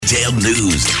Detailed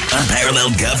news,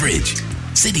 unparalleled coverage.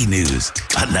 City News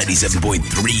on 97.3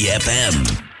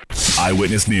 FM.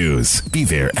 Eyewitness News. Be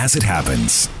there as it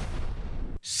happens.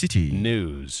 City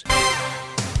News.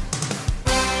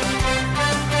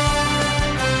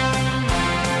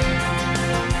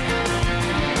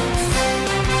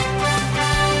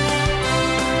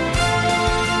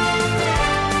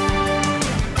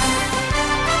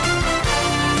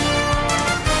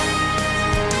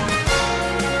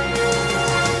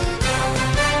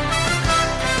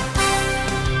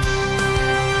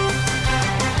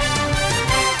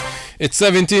 It's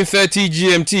 17:30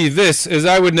 GMT. This is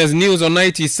Eyewitness News on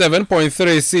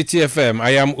 97.3 City FM.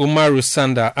 I am Umaru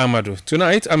Sanda Amadou.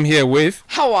 Tonight, I'm here with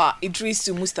Hawa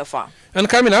Idrisu Mustafa. And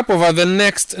coming up over the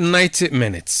next 90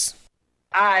 minutes.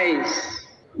 Eyes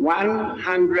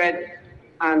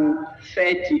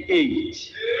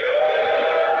 138.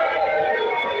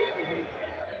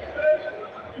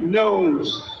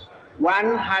 Nose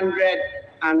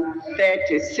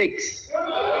 136.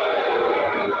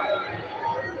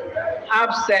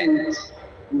 Absent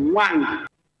 1.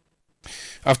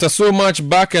 After so much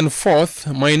back and forth,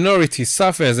 minority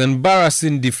suffers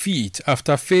embarrassing defeat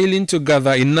after failing to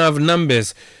gather enough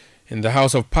numbers in the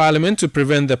House of Parliament to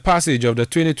prevent the passage of the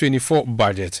 2024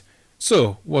 budget.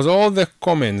 So, was all the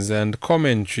comments and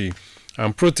commentary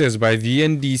and protests by the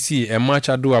NDC a much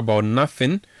ado about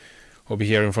nothing? We'll be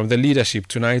hearing from the leadership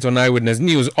tonight on Eyewitness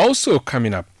News. Also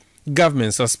coming up,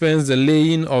 government suspends the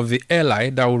laying of the airlie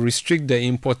that will restrict the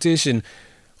importation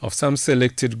of some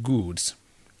selected goods.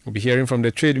 We'll be hearing from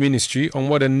the Trade Ministry on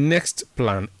what the next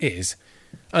plan is.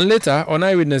 And later on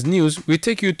Eyewitness News, we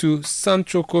take you to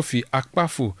Sancho Kofi,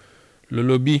 Akpafu,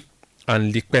 Lolobi,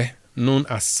 and Likpe, known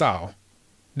as Sao.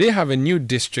 They have a new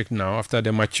district now after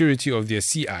the maturity of their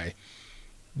CI.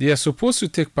 They are supposed to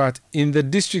take part in the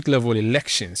district level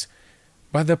elections,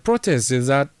 but the protest is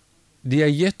that they are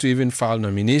yet to even file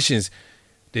nominations.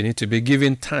 They need to be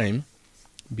given time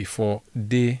before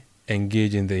they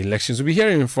engage in the elections. We'll be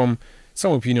hearing from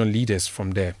some opinion leaders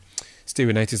from there. Stay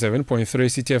with 97.3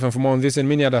 CTFM for more on this and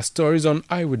many other stories on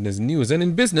Eyewitness News. And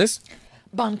in business,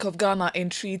 Bank of Ghana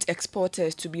entreats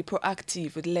exporters to be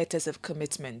proactive with letters of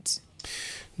commitment.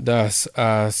 Thus,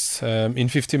 as in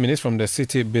 50 minutes from the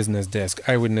City Business Desk,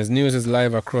 Eyewitness News is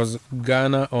live across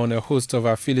Ghana on a host of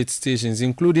affiliate stations,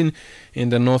 including in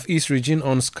the Northeast region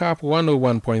on SCAP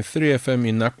 101.3 FM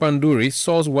in Nakpanduri,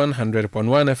 Source 100.1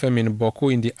 FM in Boko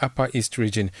in the Upper East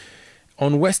region,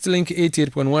 on Westlink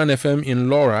 88.1 FM in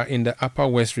Laura in the Upper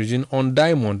West region, on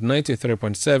Diamond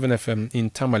 93.7 FM in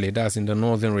Tamale, that's in the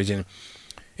Northern region,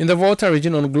 in the Volta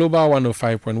region on Global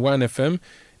 105.1 FM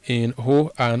in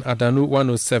Ho and Adanu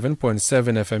 107.7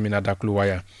 FM in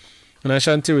Adakluwaya. In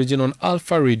Ashanti region on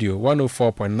Alpha Radio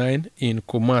 104.9 in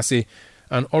Kumasi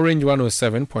and Orange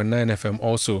 107.9 FM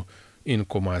also in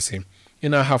Kumasi.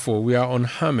 In Ahafo, we are on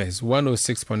Hames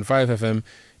 106.5 FM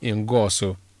in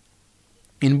Goso.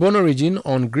 In Bono region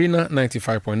on Greener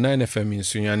 95.9 FM in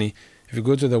Sunyani. If you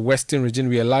go to the Western region,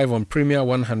 we are live on Premier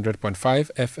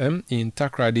 100.5 FM in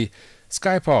Takrady,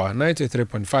 Sky Power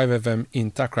 93.5 FM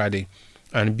in Takrady,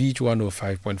 and Beach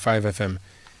 105.5 FM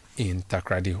in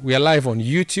Takrady. We are live on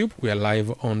YouTube, we are live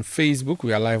on Facebook,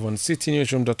 we are live on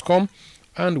citynewsroom.com,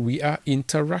 and we are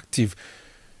interactive.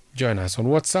 Join us on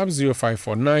WhatsApp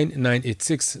 0549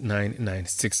 986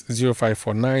 996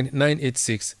 0549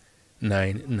 986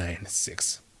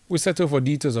 996. We settle for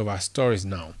details of our stories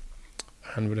now,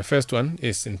 and the first one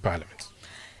is in Parliament.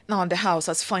 Now, the House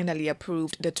has finally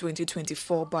approved the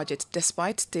 2024 budget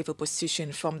despite stiff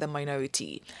opposition from the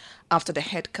minority. After the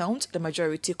head count, the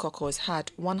majority caucus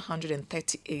had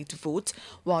 138 votes,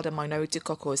 while the minority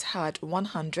caucus had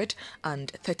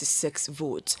 136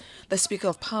 votes. The Speaker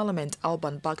of Parliament,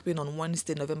 Alban Bagbin, on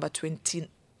Wednesday, November 29,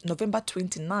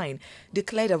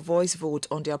 declared a voice vote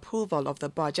on the approval of the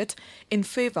budget in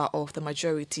favor of the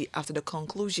majority after the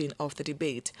conclusion of the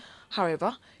debate.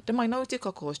 However, the minority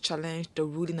caucus challenged the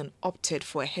ruling and opted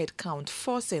for a head count,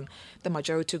 forcing the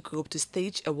majority group to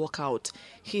stage a walkout.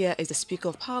 Here is the Speaker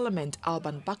of Parliament,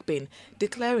 Alban Bagbin,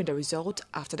 declaring the result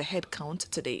after the head count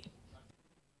today.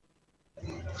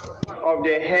 Of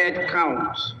the head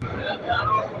count,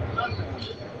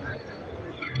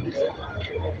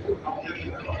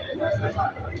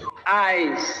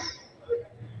 Ayes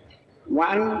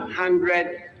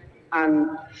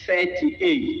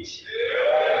 138.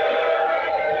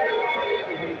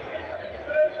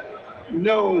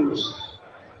 Noes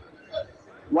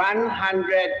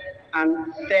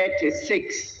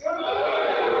 136.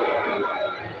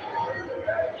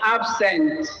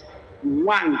 Absent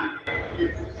 1.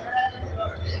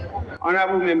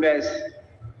 Honorable members,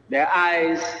 the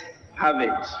ayes have it.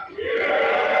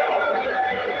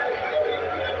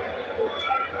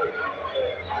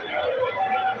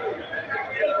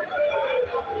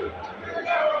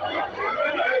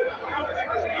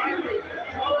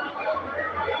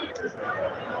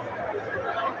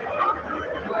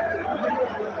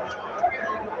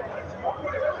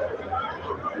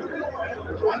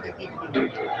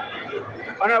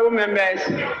 Honorable members,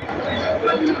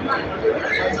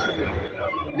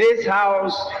 this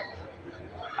House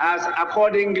has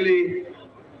accordingly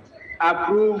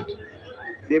approved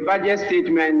the budget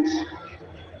statement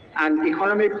and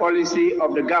economic policy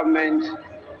of the government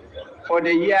for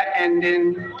the year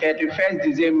ending 31st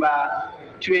December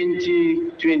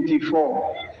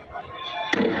 2024.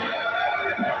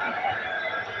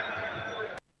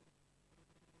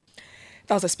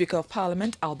 That was the Speaker of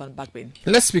Parliament, Alban Bagbin.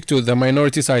 Let's speak to the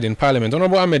minority side in Parliament.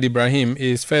 Honorable Ahmed Ibrahim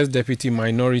is First Deputy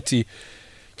Minority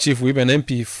Chief Whip and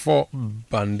MP for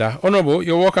Banda. Honorable,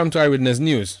 you're welcome to Eyewitness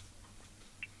News.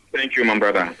 Thank you, my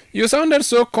brother. You sounded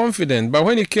so confident, but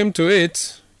when it came to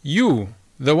it, you,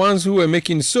 the ones who were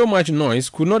making so much noise,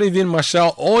 could not even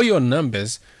marshal all your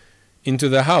numbers into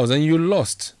the House, and you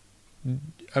lost.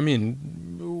 I mean,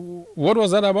 what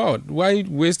was that about? Why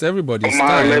waste everybody's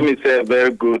time? Let me say a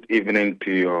very good evening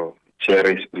to your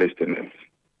cherished listeners.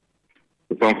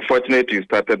 It's unfortunate you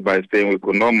started by saying we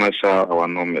could not marshal our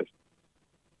numbers.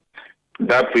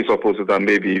 That presupposes that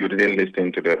maybe you didn't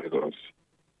listen to the results.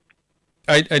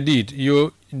 I did.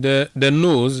 The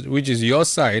no's, which is your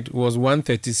side, was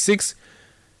 136.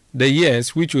 The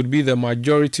yes, which would be the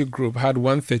majority group, had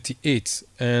 138.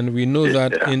 And we know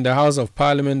that in the House of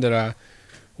Parliament there are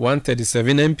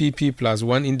 137 MPP plus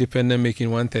one independent,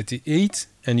 making 138,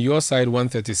 and your side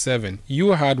 137.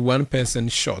 You had one person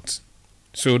short.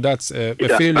 So that's a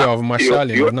failure of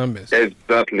marshalling of numbers.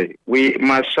 Exactly. We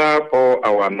marshal all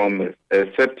our numbers,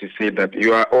 except to say that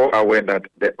you are all aware that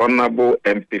the Honorable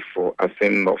MP for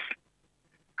Asin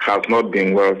has not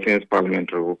been well since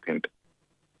Parliament reopened.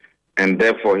 And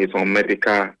therefore he's on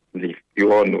medical leave.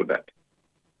 You all know that.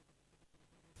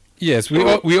 Yes,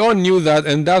 we all knew that,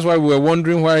 and that's why we were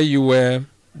wondering why you were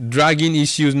dragging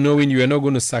issues knowing you were not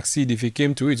going to succeed if it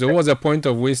came to it. So what was the point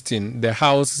of wasting the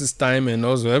House's time and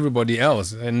also everybody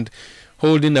else and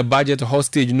holding the budget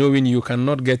hostage knowing you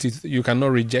cannot get it, you cannot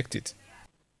reject it?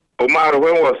 Omar,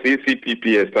 when was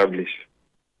CCPP established?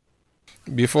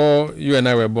 Before you and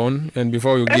I were born and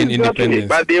before you gained independence.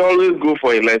 But they always go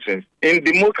for elections. In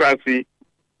democracy,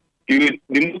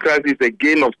 democracy is a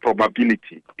game of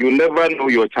probability. You never know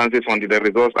your chances until the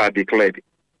results are declared.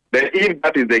 Then if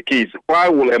that is the case, why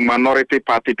will a minority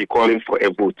party be calling for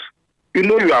a vote? You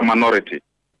know you are a minority.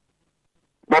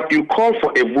 But you call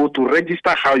for a vote to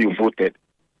register how you voted.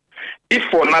 If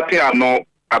for nothing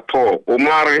at all,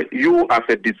 Omar, you as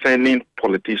a discerning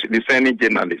politician, discerning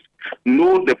journalist,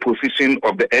 know the position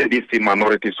of the LDC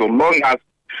minority so long as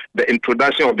the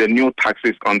introduction of the new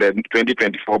taxes on the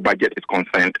 2024 budget is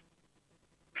concerned.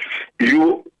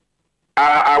 You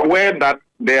are aware that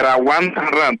there are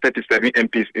 137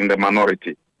 MPs in the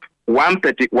minority.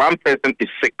 131 person is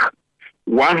sick.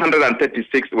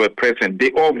 136 were present.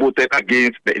 They all voted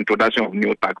against the introduction of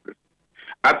new taxes.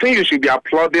 I think you should be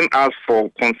applauding us for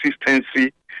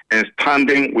consistency and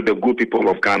standing with the good people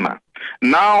of Ghana.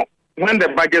 Now, when the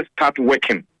budget starts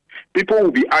working, people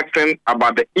will be asking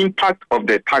about the impact of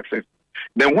the taxes.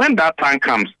 Then when that time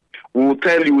comes, we will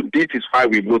tell you this is why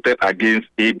we voted against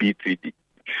ABCD.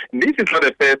 This is not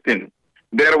the first thing.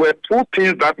 There were two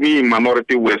things that we in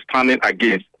minority were standing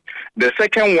against. The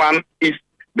second one is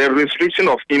the restriction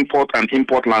of import and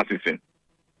import licensing.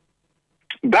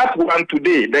 That one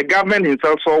today, the government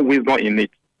himself saw wisdom in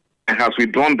it and has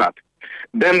withdrawn that.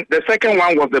 Then the second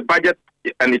one was the budget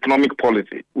and economic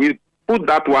policy. We put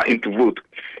that one into vote.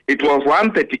 It was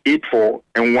 138 for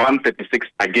and 136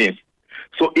 against.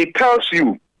 So it tells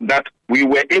you that we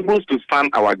were able to stand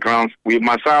our grounds, we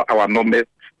marshal our numbers,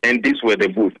 and these were the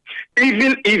votes.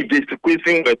 Even if the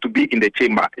sequencing were to be in the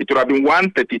chamber, it would have been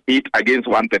 138 against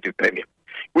 137.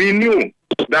 We knew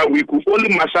that we could only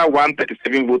marshal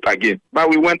 137 votes against,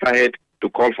 but we went ahead to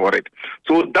call for it.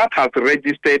 So that has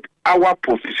registered our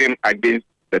position against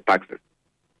the taxes.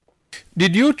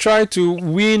 Did you try to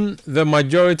win the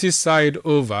majority side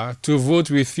over to vote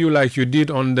with you like you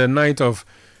did on the night of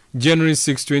January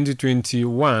 6,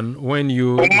 2021, when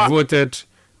you voted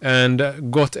and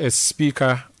got a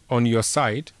speaker on your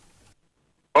side?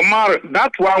 Omar,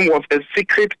 that one was a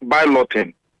secret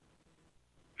balloting.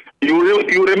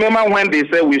 You remember when they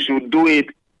said we should do it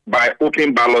by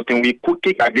open balloting? We could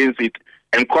kick against it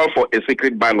and call for a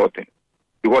secret balloting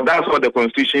because that's what the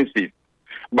Constitution says.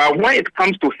 But when it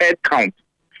comes to head count,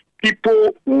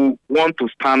 people who want to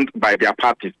stand by their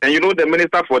parties. And you know, the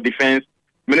Minister for Defense,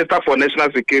 Minister for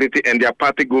National Security, and their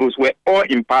party gurus were all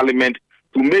in Parliament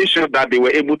to make sure that they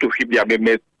were able to keep their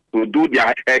members to do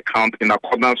their head count in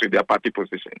accordance with their party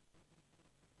position.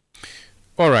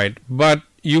 All right, but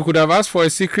you could have asked for a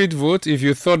secret vote if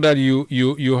you thought that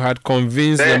you had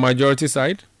convinced the majority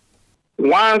side?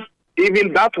 Once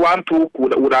even that one too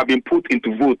would have been put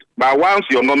into vote. But once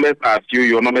your numbers are few,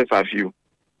 your numbers are few.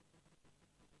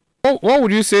 What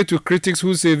would you say to critics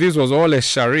who say this was all a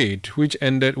charade, which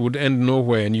would end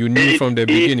nowhere, and you knew from the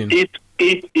beginning?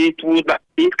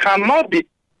 It cannot be.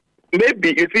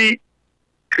 Maybe you see,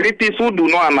 critics who do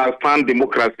not understand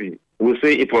democracy will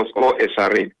say it was all a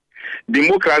charade.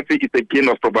 Democracy is a game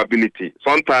of probability.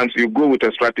 Sometimes you go with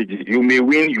a strategy. You may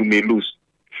win, you may lose.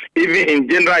 Even in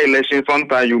general elections,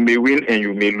 sometimes you may win and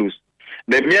you may lose.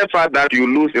 The mere fact that you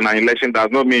lose in an election does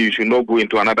not mean you should not go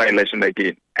into another election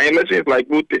again. An election is like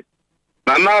voting.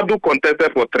 Nana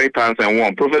contested for 3 times and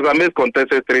won. Professor Mays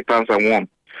contested 3 times and won.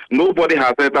 Nobody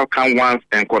has ever come once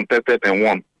and contested and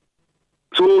won.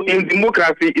 So in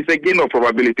democracy, it's a game of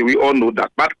probability. We all know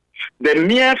that. But the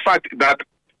mere fact that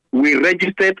we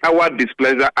registered our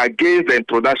displeasure against the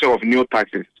introduction of new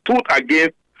taxes, stood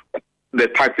against the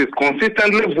taxes,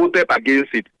 consistently voted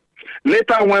against it.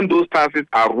 Later, when those taxes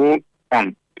are rolled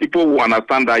on, people will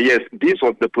understand that, yes, this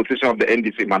was the position of the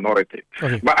NDC minority.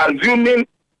 Okay. But assuming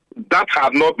that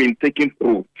has not been taken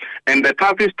through, and the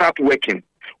taxes start working,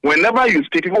 whenever you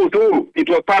speak, people will say, oh, it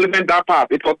was Parliament that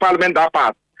passed, it was Parliament that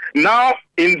passed. Now,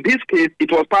 in this case,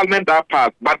 it was Parliament that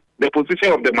passed, but the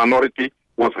position of the minority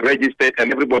was registered,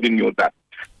 and everybody knew that.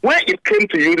 When it came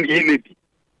to e-levy,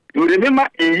 you remember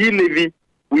in e-levy,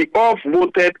 we all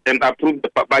voted and approved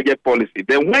the budget policy.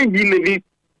 Then when e-levy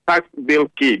tax bill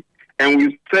came, and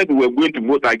we said we were going to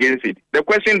vote against it, the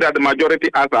question that the majority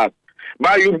asked us,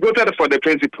 but you voted for the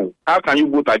principle, how can you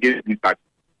vote against this tax?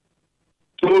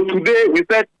 So today we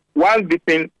said, one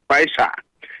thing by Shah.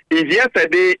 If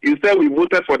yesterday you said we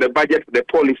voted for the budget, the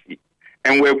policy,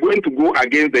 and we're going to go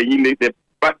against the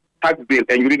tax bill,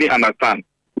 and you really understand,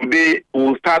 today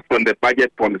we'll start from the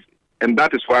budget policy. And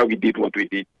that is why we did what we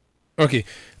did. Okay.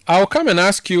 I'll come and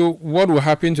ask you what will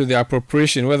happen to the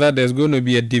appropriation, whether there's going to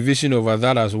be a division over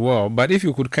that as well. But if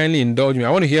you could kindly indulge me,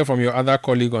 I want to hear from your other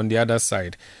colleague on the other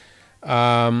side.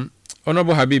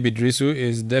 Honorable Habib Idrisu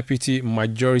is Deputy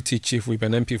Majority Chief Whip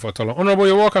and MP for Tolo. Honorable,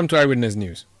 you're welcome to Eyewitness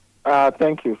News.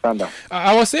 Thank you, Sanda.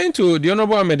 I was saying to the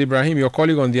Honorable Ahmed Ibrahim, your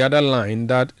colleague on the other line,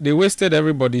 that they wasted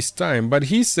everybody's time. But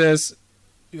he says,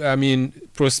 I mean,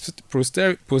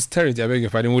 posterity, I beg your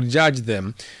pardon, would judge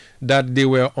them that they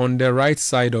were on the right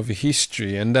side of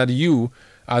history and that you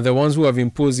are the ones who have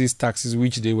imposed these taxes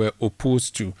which they were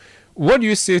opposed to. What do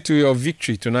you say to your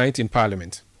victory tonight in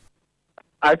Parliament?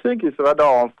 I think it's rather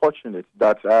unfortunate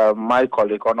that my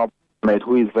colleague, Honorable Ahmed,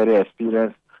 who is very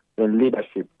experienced in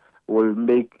leadership, will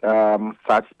make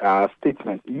such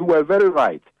statements. You were very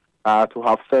right to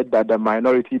have said that the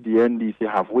minority, the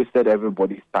NDC, have wasted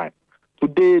everybody's time.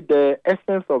 Today, the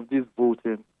essence of this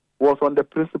voting was on the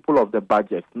principle of the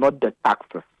budget, not the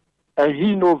taxes. And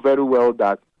he knows very well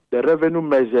that the revenue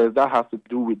measures that have to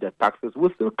do with the taxes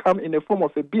will still come in the form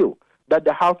of a bill, that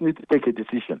the House needs to take a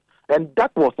decision. And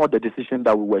that was not the decision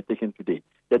that we were taking today.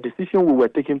 The decision we were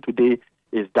taking today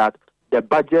is that the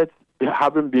budget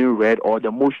having been read or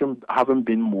the motion having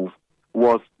been moved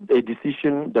was a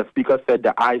decision the Speaker said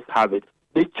the ayes have it.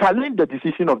 They challenged the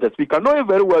decision of the Speaker, knowing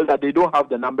very well that they don't have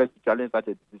the numbers to challenge such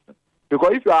a decision.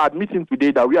 Because if you are admitting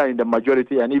today that we are in the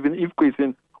majority, and even if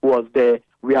Kwesi was there,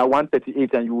 we are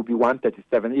 138 and you will be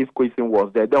 137 if Kwesi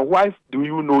was there, then why do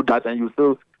you know that and you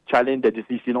still challenge the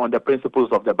decision on the principles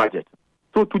of the budget?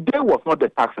 So today was not the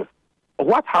taxes.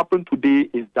 What happened today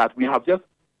is that we have just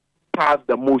passed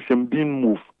the motion being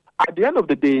moved. At the end of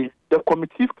the day, the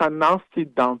committees can now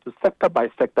sit down to sector by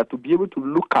sector to be able to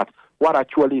look at what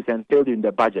actually is entailed in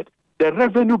the budget. The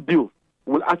revenue bill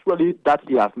will actually, that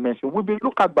he has mentioned, will be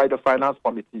looked at by the finance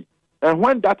committee. And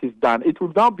when that is done, it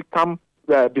will now become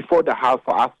before the House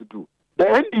for us to do. The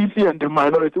NDC and the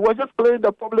minority were just playing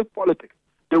the public politics.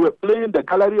 They were playing the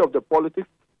gallery of the politics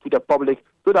to the public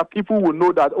so that people will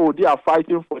know that, oh, they are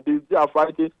fighting for this, they are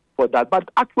fighting for that. But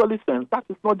actually, that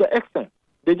is not the extent.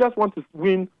 They just want to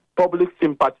win public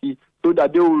sympathy so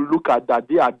that they will look at that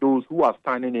they are those who are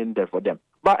standing in there for them.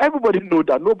 But everybody knows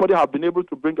that nobody has been able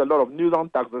to bring a lot of news on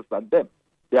taxes than them.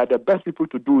 They are the best people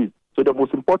to do it. So the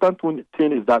most important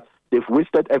thing is that they've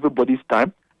wasted everybody's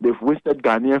time. They've wasted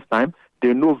Ghanaians' time.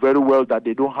 They know very well that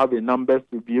they don't have the numbers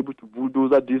to be able to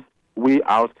bulldoze this way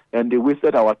out, and they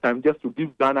wasted our time just to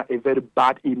give Ghana a very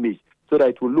bad image so that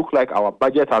it will look like our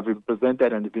budget has been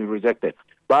presented and been rejected.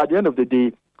 But at the end of the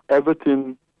day,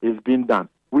 everything is being done.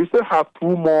 We still have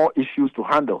 2 more issues to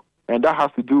handle, and that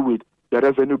has to do with the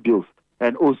revenue bills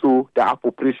and also the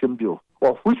appropriation bill,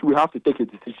 of which we have to take a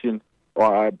decision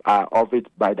of it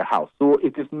by the House. So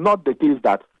it is not the case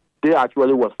that they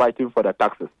actually was fighting for the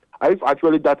taxes. If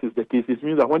actually that is the case, it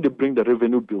means that when they bring the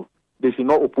revenue bill, they should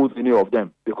not oppose any of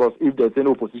them, because if there's any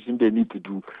opposition they need to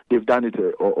do, they've done it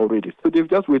already. So they've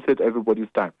just wasted everybody's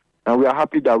time. And we are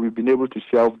happy that we've been able to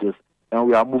shelve this, and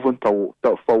we are moving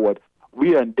forward.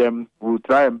 We and them will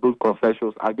try and build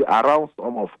consensus around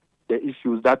some of the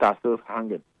issues that are still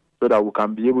hanging, so that we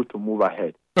can be able to move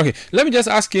ahead. Okay, let me just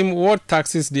ask him what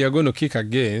taxes they are going to kick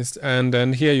against, and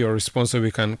then hear your response so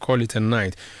we can call it a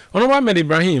night. Honorable Ahmed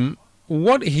Ibrahim,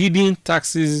 what hidden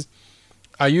taxes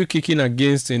are you kicking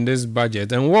against in this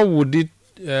budget, and what would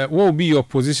be your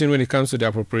position when it comes to the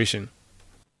appropriation?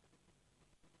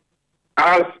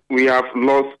 As we have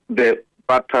lost the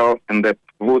battle and the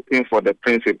voting for the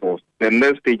principles, the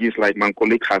next stages, like my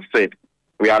colleague has said,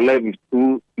 we are left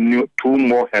with two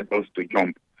more hurdles to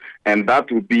jump, and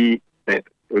that will be the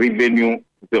revenue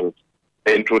bills,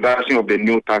 the introduction of the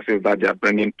new taxes that they are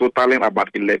bringing, totaling about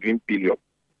 11 billion.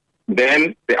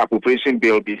 Then the appropriation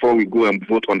bill before we go and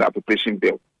vote on the appropriation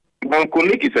bill. My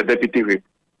colleague is a deputy whip.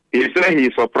 He said he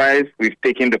is surprised we've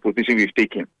taken the position we've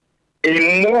taken.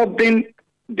 In modern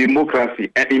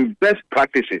democracy and in best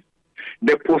practices,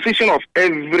 the position of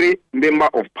every member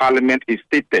of parliament is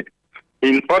stated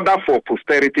in order for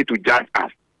posterity to judge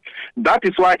us. That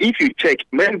is why if you check,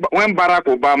 when Barack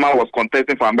Obama was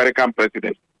contesting for American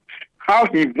president, how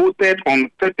he voted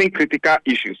on certain critical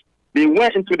issues, they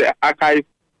went into the archive,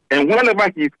 and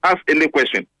whenever he asked any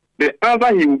question, the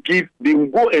answer he will give, they will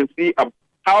go and see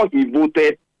how he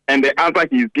voted and the answer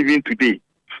he is giving today.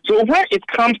 So when it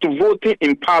comes to voting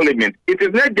in parliament, it is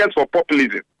not just for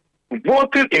populism.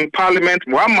 Voting in parliament,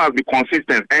 one must be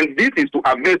consistent, and this is to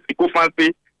avoid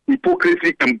sycophancy,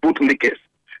 hypocrisy, and bootlickers.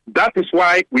 That is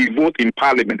why we vote in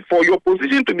parliament. For your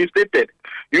position to be stated,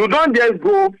 you don't just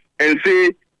go and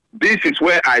say, this is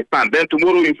where I stand. Then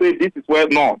tomorrow you say, this is where,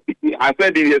 no. I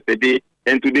said it yesterday,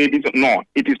 and today, no.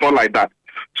 It is not like that.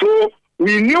 So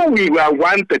we knew we were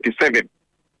 137.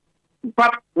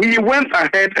 But we went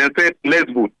ahead and said, let's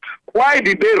vote. Why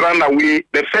did they run away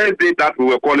the first day that we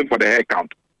were calling for the head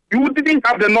count? You didn't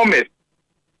have the numbers.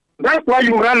 That's why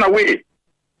you ran away.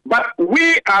 But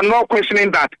we are not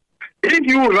questioning that. If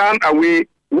you ran away,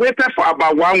 waited for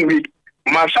about 1 week,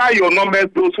 marshal your numbers,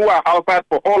 those who are outside,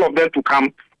 for all of them to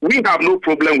come, we have no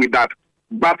problem with that.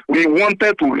 But we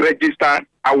wanted to register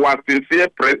our sincere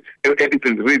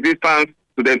resistance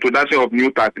to the introduction of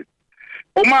new taxes.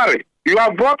 Omari, you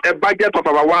have brought a budget of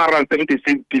about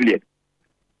 176 billion.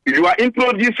 You are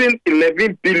introducing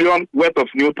 11 billion worth of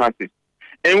new taxes.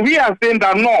 And we are saying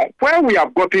that no, where we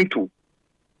have gotten to,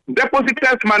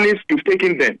 depositors' monies, you've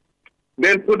taken them.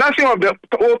 The introduction of the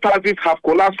old taxes have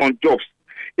collapsed on jobs.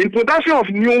 Introduction of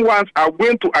new ones are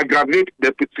going to aggravate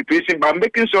the situation by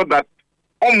making sure that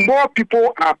more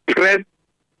people are pressed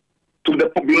to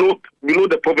the below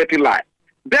the poverty line.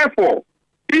 Therefore,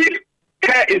 if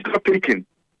care is not taken,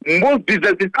 most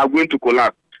businesses are going to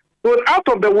collapse. So out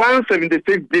of the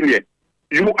 176 billion,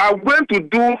 you are going to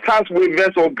do tax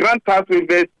waivers or grant tax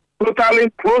waivers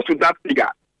totaling close to that figure.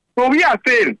 So we are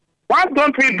saying, why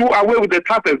don't we do away with the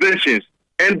tax exemptions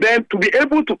and then to be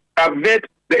able to avoid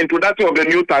the introduction of the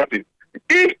new taxes?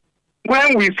 If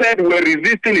when we said we were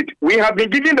resisting it, we have been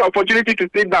given the opportunity to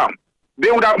sit down.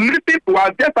 They would have listened to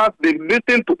us just as they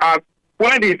listened to us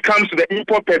when it comes to the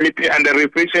import permit and the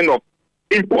restriction of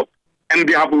import, and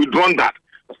they have withdrawn that.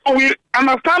 So we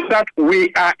understand that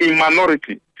we are in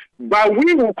minority, but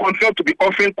we will continue to be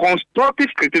offering constructive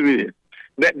criticism.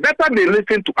 The better they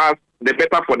listen to us, the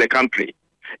better for the country.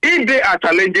 If they are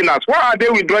challenging us, why are they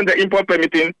withdrawing the import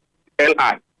permitting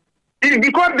LI? It's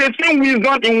because they see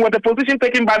wisdom in what the position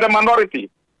taken by the minority.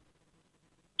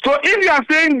 So if you are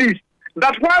saying this,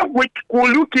 that's why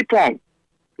will you keep on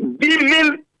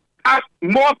giving us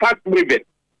more tax waivers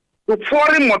to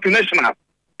foreign multinationals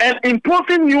and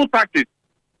imposing new taxes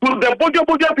to the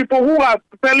bojo people who are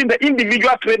selling, the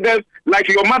individual traders like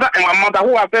your mother and my mother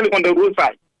who are selling on the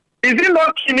roadside? Is it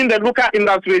not killing the local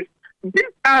industries? These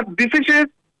are decisions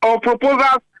or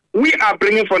proposals we are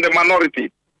bringing from the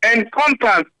minority. And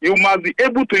sometimes you must be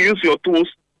able to use your tools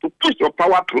to push your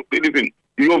power through,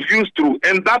 your views through.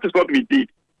 And that is what we did.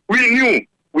 We knew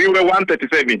we were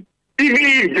 137. Even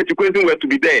if the equation were to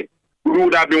be there, we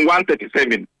would have been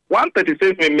 137.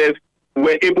 136 members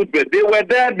were able to, they were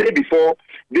there the day before.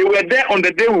 They were there on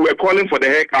the day we were calling for the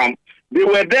head count. They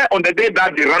were there on the day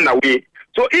that they ran away.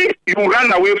 So if you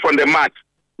run away from the match,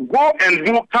 go and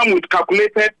come with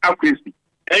calculated accuracy,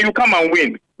 and you come and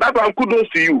win. That's why kudos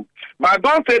to you. But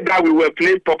don't say that we were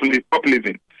playing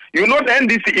populism. You know the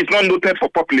NDC is not noted for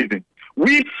populism.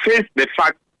 We face the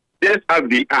fact just as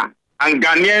they are, and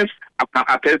Ghanaians can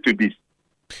attest to this.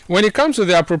 When it comes to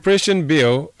the appropriation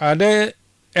bill, are there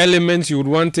elements you would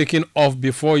want taken off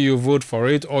before you vote for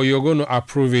it, or you're going to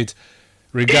approve it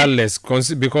regardless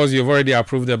because you've already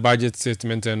approved the budget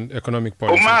statement and economic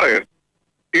policy? Umaru,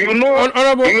 you know,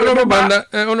 Honorable Banda,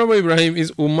 Honorable Ibrahim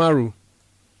is Umaru.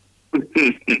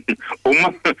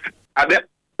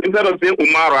 Instead of saying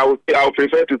Umaru, I would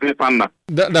prefer to say Fanda.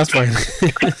 That's fine.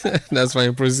 That's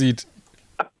fine. Proceed.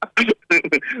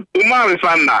 Umaru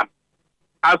Fanda,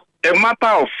 as a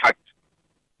matter of fact,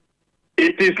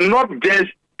 it is not just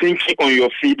thinking on your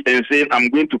feet and saying, I'm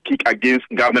going to kick against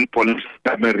government policy,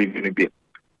 government revenue bill.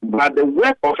 But the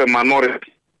work of a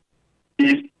minority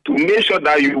is to make sure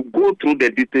that you go through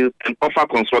the details and offer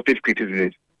constructive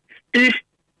criticism. If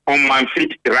on my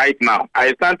feet right now,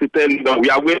 I stand to tell you that we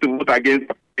are going to vote against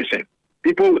the opposition,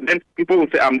 people will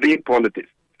say I'm doing politics.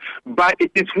 But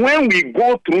it is when we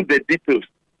go through the details,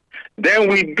 then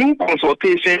we do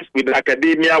consultations with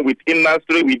academia, with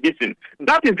industry, with this.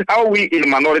 That is how we in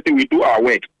minority, we do our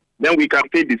work. Then we can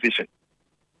take decisions.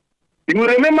 You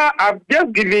remember, I've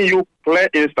just given you clear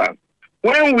instance.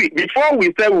 Before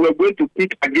we said we were going to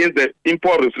kick against the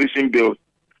import restriction bills,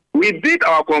 we did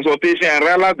our consultation and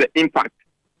realized the impact.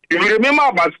 If you remember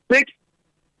about 6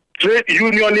 trade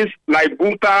unionists like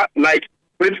BUTA, like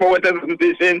Freight Forwarders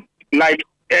Association, like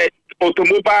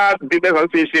Automobile Business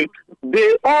Association,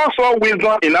 they all saw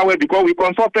wisdom in our way because we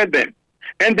consulted them.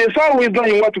 And they saw wisdom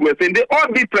in what we were saying. They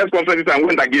all did press conferences and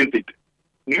went against it.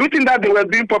 Do you think that they were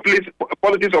doing politics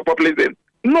or populism?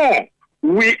 No.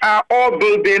 We are all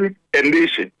building a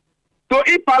nation. So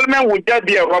if Parliament would just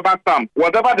be a rubber stamp,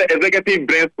 whatever the executive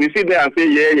brings, we sit there and say,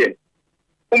 yeah.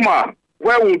 Umar,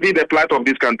 where will be the plight of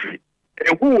this country?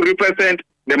 And who will represent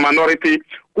the minority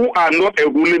who are not a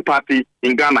ruling party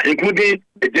in Ghana, including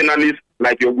the journalists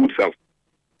like your good self?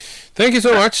 Thank you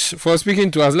so much for speaking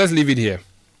to us. Let's leave it here.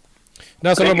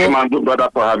 That's Thank you, my good brother,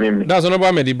 for having me. That's Honorable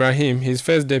Ahmed Ibrahim, his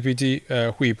first deputy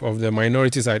whip of the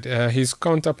minority side. His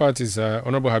counterpart is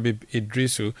Honorable Habib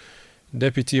Idrisu,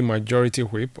 deputy majority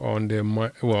whip on the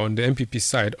MPP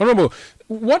side. Honorable,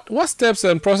 what steps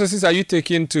and processes are you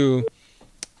taking to?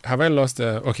 Have I lost?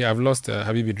 I've lost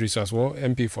Habib Idrisu as well,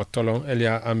 MP for Tolong.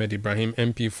 Earlier, Ahmed Ibrahim,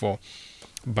 MP for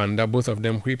Banda. Both of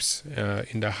them whips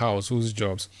in the House, whose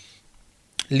jobs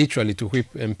literally to whip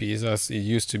MPs as it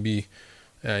used to be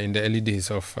in the early days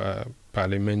of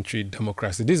parliamentary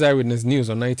democracy. This is Eyewitness News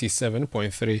on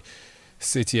 97.3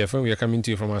 City FM. We are coming to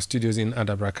you from our studios in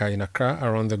Adabraka in Accra,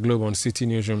 around the globe on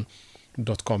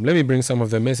citynewsroom.com. Let me bring some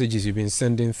of the messages you've been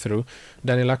sending through.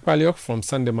 Daniel Akpaliok from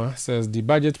Sandema says the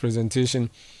budget presentation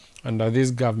under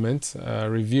this government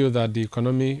revealed that the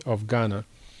economy of Ghana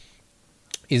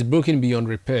is broken beyond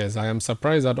repairs. I am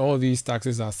surprised that all these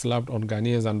taxes are slapped on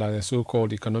Ghanaians under the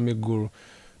so-called economic guru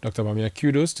Dr. Bamia.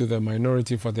 Kudos to the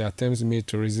minority for the attempts made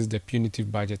to resist the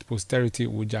punitive budget. Posterity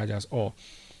will judge us all.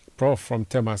 Prof from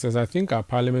Tema says, I think our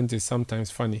parliament is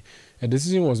sometimes funny. A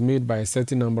decision was made by a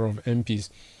certain number of MPs.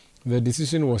 The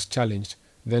decision was challenged.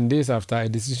 Then days after, a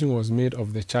decision was made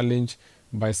of the challenge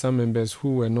by some members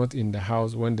who were not in the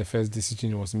House when the first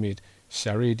decision was made.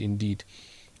 Charade indeed.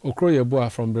 Okroye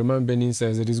Boa from Breman Benin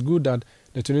says, it is good that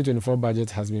the 2024 budget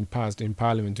has been passed in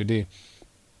Parliament today.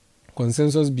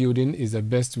 Consensus building is the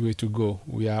best way to go.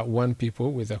 We are one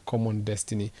people with a common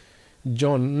destiny.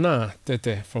 John Na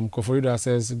Tete from Koforida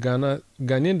says,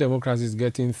 Ghanaian democracy is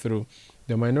getting through.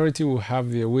 The minority will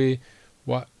have their way,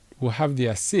 will have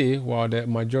their say, while the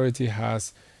majority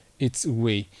has its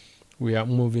way. We are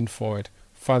moving forward.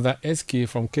 Father SK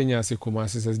from Kenya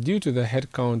Kumasi says, due to the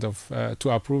headcount of to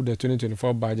approve the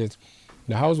 2024 budget,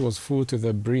 the House was full to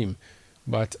the brim.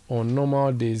 But on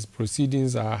normal days,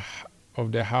 proceedings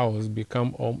of the House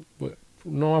become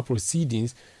normal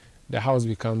proceedings. The House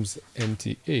becomes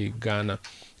empty. Ghana.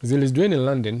 Zilis Dwayne in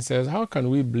London says, how can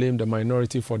we blame the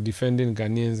minority for defending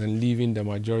Ghanaians and leaving the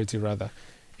majority rather?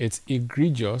 It's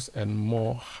egregious and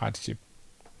more hardship.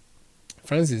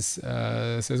 Francis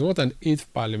says, what an 8th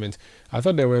parliament. I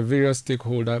thought there were various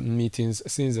stakeholder meetings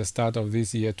since the start of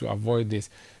this year to avoid this.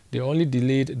 They only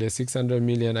delayed the 600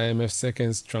 million IMF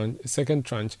second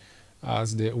tranche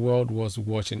as the world was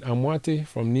watching. Amwate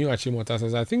from New Achimota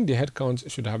says, I think the headcount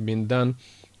should have been done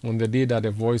on the day that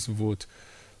the voice vote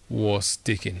was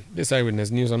taken. This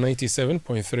Eyewitness News on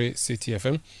 97.3 City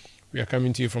FM. We are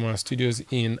coming to you from our studios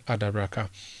in Adabraka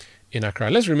in Accra.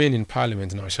 Let's remain in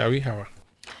Parliament now, shall we, Hawa?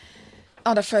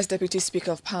 And the first Deputy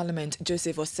Speaker of Parliament,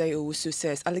 Joseph Osei-Owusu,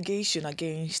 says allegation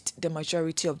against the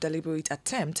majority of deliberate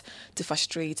attempt to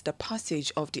frustrate the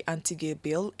passage of the anti-gay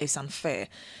bill is unfair.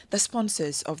 The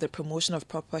sponsors of the Promotion of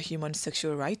Proper Human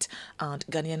Sexual Rights and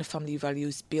Ghanaian Family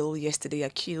Values Bill yesterday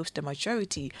accused the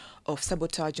majority of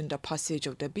sabotaging the passage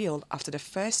of the bill after the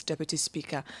first Deputy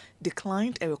Speaker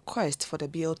declined a request for the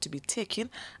bill to be taken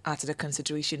at the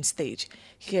consideration stage.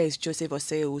 Here is Joseph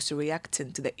Osei-Owusu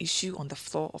reacting to the issue on the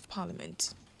floor of Parliament.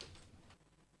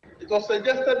 It was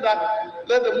suggested that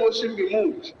let the motion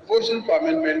for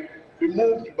amendment be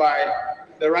moved by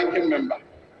the ranking member.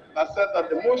 I said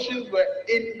that the motions were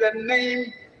in the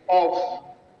name of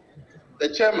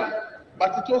the chairman,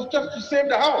 but it was just to save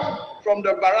the House from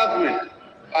the embarrassment,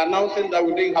 announcing that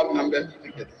we didn't have numbers to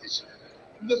take a decision.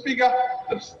 Mr. Speaker,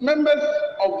 the members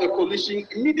of the coalition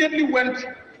immediately went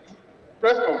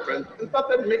press conference and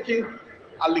started making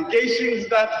allegations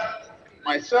that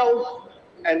myself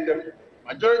and the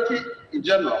majority in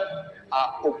general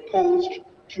are opposed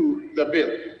to the bill.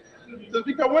 So,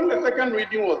 Speaker, when the second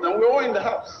reading was done, we were all in the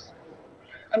House.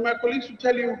 And my colleagues will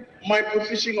tell you my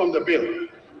position on the bill.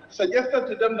 Suggested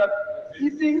to them that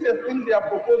even the things they are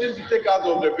proposing to take out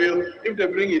of the bill, if they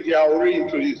bring it here, I will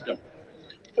reintroduce them.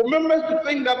 For members to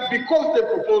think that because they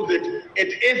propose it,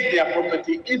 it is their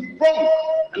property, is wrong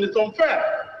and it's unfair.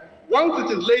 Once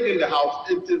it is laid in the House,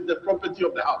 it is the property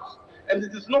of the House. And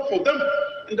it is not for them.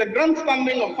 And the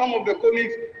grandstanding of some of the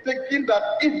colleagues thinking that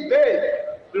if they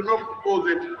do not propose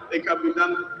it, it can be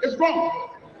done, is wrong.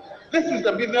 This is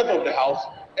the business of the House,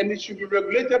 and it should be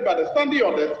regulated by the standing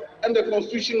orders and the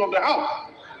Constitution of the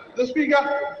House. The Speaker,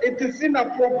 it is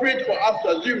inappropriate for us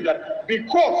to assume that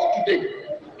because today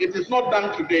it is not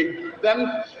done today, then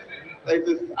it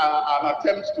is an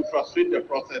attempt to frustrate the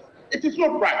process. It is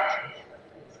not right.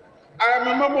 I am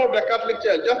a member of the Catholic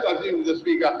Church, just as you, the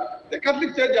Speaker. The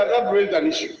Catholic Church has not raised an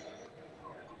issue.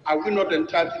 Are we not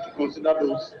entitled to consider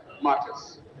those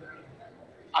matters?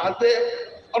 As the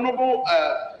Honourable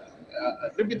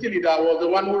Deputy Leader was the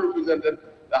one who represented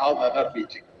the House at that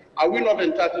meeting, are we not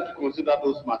entitled to consider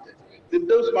those matters? Did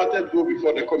those matters go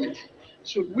before the committee?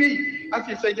 Should we, as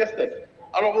he suggested,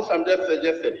 Honourable Sam just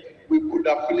suggested, we could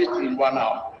have finished in 1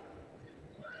 hour?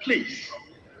 Please,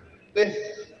 this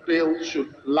bill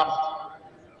should last.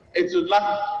 It should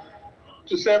last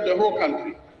to serve the whole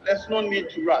country. There's no need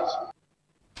to rush.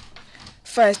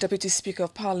 First Deputy Speaker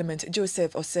of Parliament,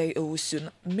 Joseph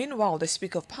Osei-Owusu. Meanwhile, the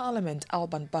Speaker of Parliament,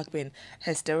 Alban Bagbin,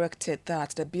 has directed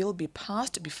that the bill be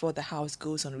passed before the House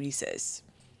goes on recess.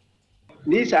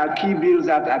 These are key bills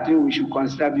that I think we should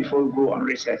consider before we go on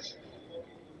recess.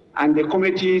 And the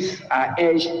committees are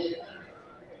urged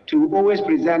to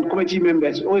committee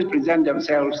members always present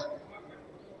themselves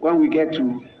when we get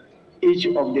to each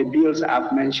of the bills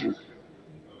I've mentioned.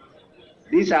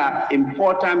 These are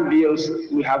important bills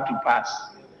we have to pass.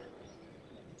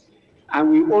 And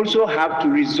we also have to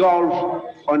resolve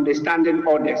on the standing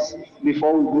orders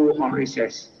before we go on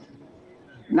recess.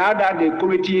 Now that the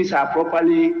committees are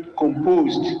properly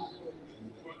composed,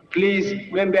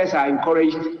 please, members are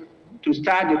encouraged to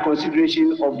start the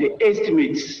consideration of the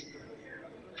estimates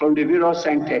from the various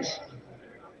centers.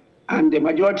 And the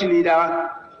majority leader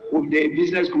of the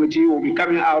business committee will be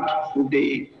coming out with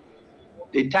the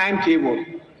timetable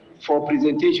for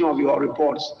presentation of your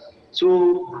reports.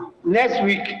 So next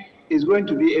week is going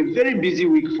to be a very busy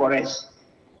week for us.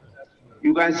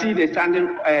 You can see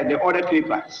the order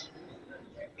papers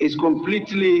is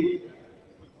completely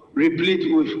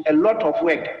replete with a lot of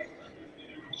work,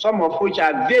 some of which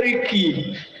are very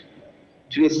key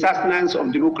to the sustenance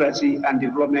of democracy and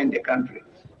development in the country.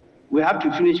 We have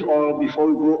to finish all before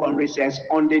we go on recess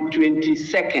on the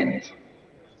 22nd.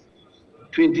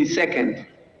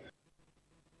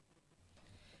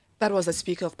 That was the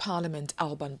Speaker of Parliament,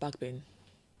 Alban Bagbin.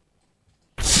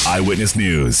 Eyewitness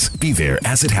News. Be there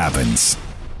as it happens.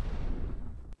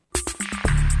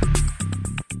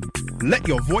 Let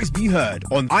your voice be heard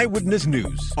on Eyewitness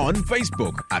News on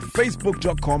Facebook at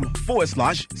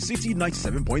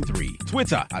facebook.com/City97.3,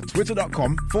 Twitter at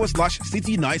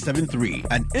twitter.com/City973,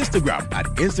 and Instagram at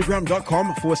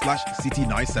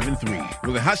instagram.com/City973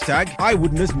 with the hashtag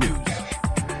Eyewitness News.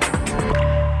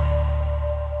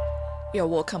 You're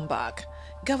welcome back.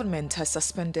 Government has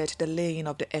suspended the laying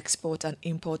of the Export and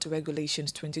Import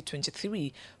Regulations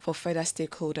 2023 for further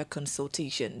stakeholder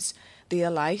consultations. The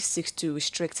LI seeks to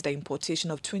restrict the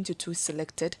importation of 22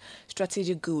 selected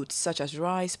strategic goods such as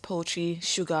rice, poultry,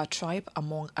 sugar, tripe,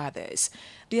 among others.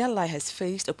 The ally has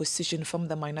faced opposition from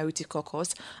the Minority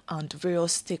Caucus and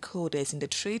various stakeholders in the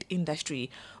trade industry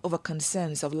over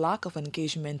concerns of lack of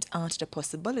engagement and the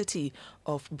possibility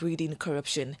of breeding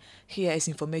corruption. Here is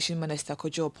Information Minister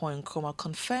Kojo Nkrumah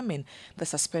confirming the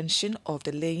suspension of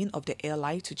the laying of the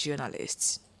ally to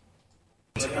journalists.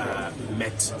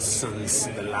 Met since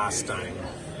the last time,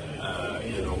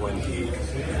 when he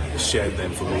shared the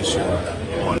information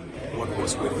on what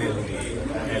was within the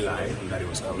LI and that it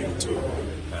was coming to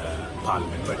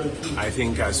Parliament. But I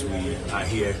think as we are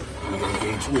here, we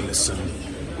engage, we listen,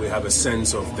 we have a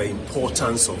sense of the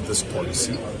importance of this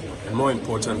policy, and more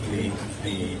importantly,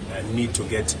 the need to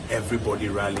get everybody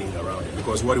rallying around it.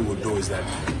 Because what it will do is that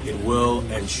it will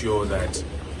ensure that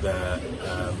the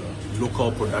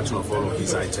local production of all of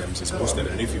these items is boosted.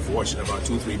 And if you've watched about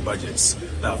 2-3 budgets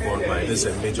that have gone by, this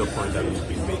is a major point that we've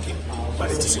been making. But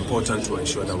it is important to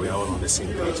ensure that we are all on the same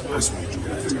page as we do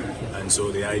that. And so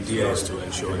the idea is to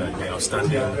ensure that the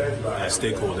outstanding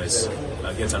stakeholders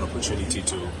get an opportunity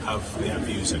to have their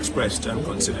views expressed and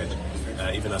considered,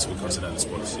 even as we consider this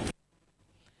policy.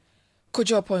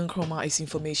 Kojo Nkrumah is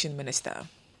Information Minister.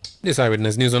 This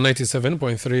Eyewitness News on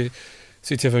 97.3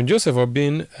 CTFM. Joseph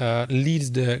Obin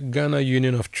leads the Ghana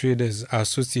Union of Traders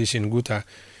Association, GUTA.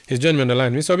 He's joining me on the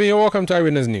line. Mr. Obin, you're welcome to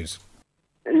Eyewitness News.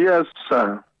 Yes,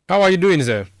 sir. How are you doing,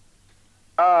 sir?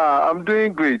 I'm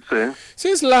doing great, sir.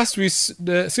 Since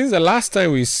the last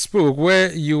time we spoke,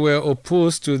 where you were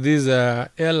opposed to this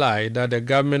ally that the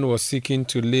government was seeking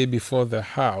to lay before the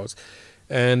House,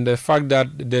 and the fact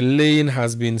that the laying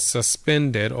has been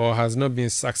suspended or has not been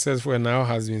successful and now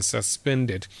has been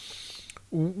suspended,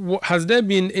 has there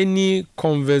been any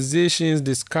conversations,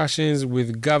 discussions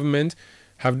with government?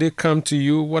 Have they come to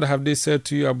you? What have they said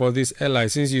to you about this ally,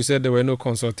 since you said there were no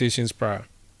consultations prior?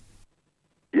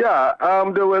 Yeah,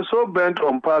 they were so bent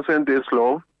on passing this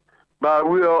law, but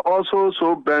we are also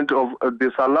so bent of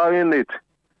disallowing it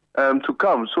to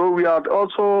come. So we had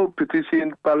also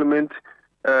petitioned Parliament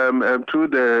through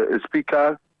the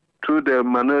Speaker, through the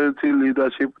minority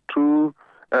leadership, through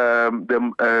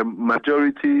the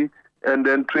majority, and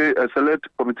then a select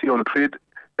committee on trade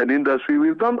and industry.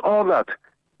 We've done all that.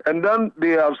 And then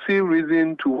they have seen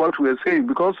reason to what we're saying,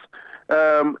 because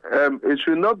it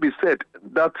should not be said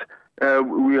that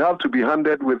we have to be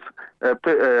handed with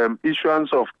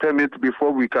issuance of permit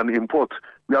before we can import.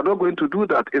 We are not going to do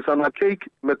that. It's an archaic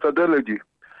methodology,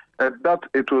 and that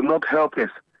it will not help us.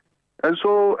 And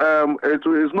so it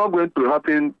is not going to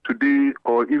happen today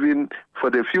or even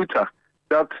for the future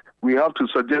that we have to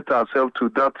subject ourselves to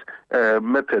that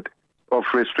method of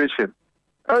restriction.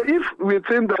 If we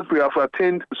think that we have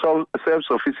attained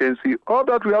self-sufficiency, all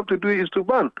that we have to do is to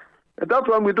ban. And that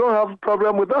one, we don't have a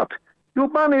problem with that. You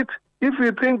ban it. If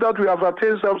you think that we have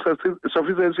attained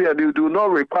self-sufficiency and you do not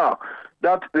require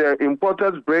that the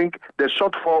importers bring the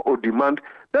shortfall or demand,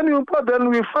 then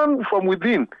we fund from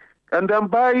within and then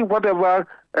buy whatever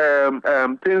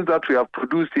things that we have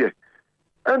produced here.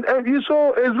 And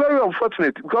so it's very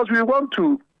unfortunate, because we want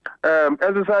to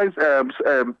exercise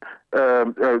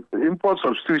import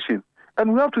substitution,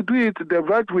 and we have to do it the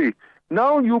right way.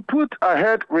 Now you put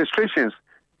ahead restrictions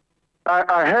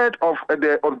ahead of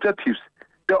the objectives.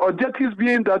 The objectives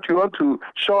being that you want to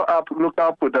shore up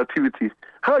local productivity.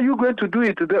 How are you going to do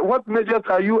it? What measures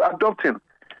are you adopting?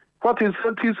 What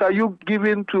incentives are you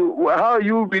giving to, how are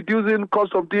you reducing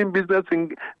cost of doing business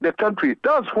in the country?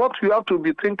 That's what we have to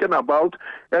be thinking about.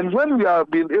 And when we have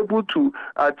been able to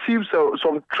achieve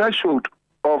some threshold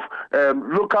of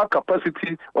local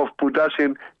capacity of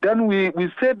production, then we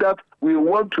say that we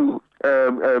want to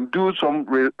do some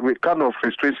kind of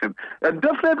restriction. And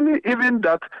definitely even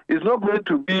that is not going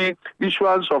to be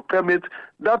issuance of permits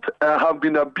that have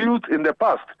been abused in the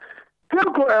past. This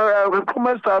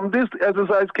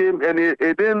exercise came and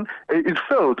it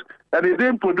failed, and it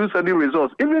didn't produce any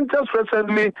results. Even just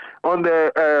recently on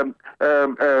there's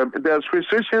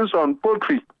restrictions on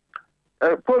poultry,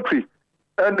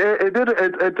 and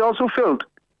it also failed,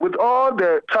 with all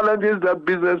the challenges that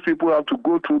business people have to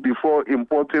go through before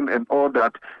importing and all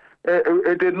that.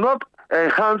 It did not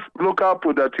enhance local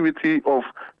productivity of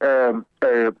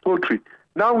poultry.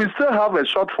 Now we still have a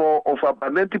shortfall of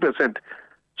about 90%.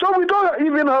 So we don't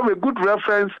even have a good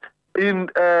reference in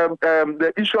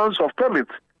the issuance of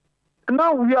permits.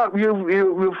 Now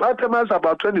we've itemized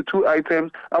about 22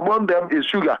 items. Among them is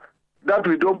sugar, that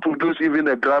we don't produce even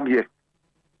a gram here.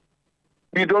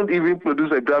 We don't even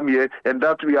produce a gram here, and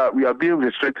that we are being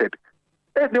restricted.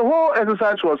 The whole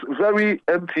exercise was very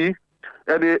empty,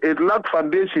 and it lacked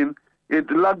foundation.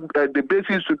 It lacked the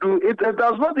basis to do it. It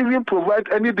does not even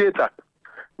provide any data.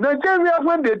 Nigeria,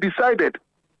 when they decided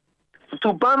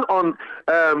to ban on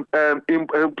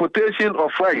importation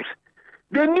of rice.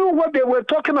 They knew what they were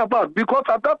talking about because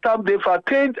at that time they've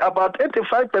attained about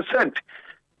 85%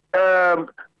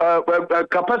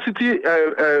 capacity,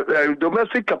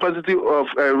 domestic capacity of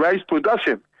rice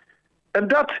production. And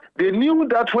that they knew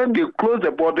that when they close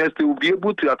the borders, they will be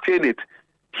able to attain it.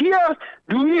 Here,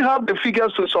 do we have the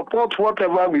figures to support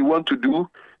whatever we want to do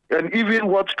and even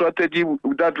what strategy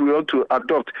that we want to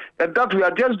adopt? And that we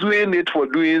are just doing it for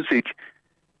doing sake,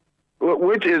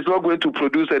 which is not going to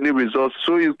produce any results.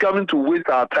 So it's coming to waste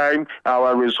our time,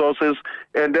 our resources,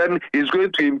 and then it's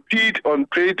going to impede on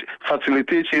trade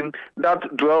facilitation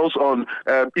that dwells on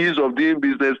ease of doing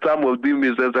business, time of doing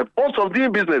business, and cost of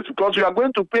doing business, because you are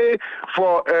going to pay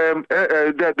for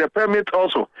the permit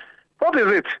also. What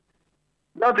is it?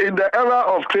 That in the era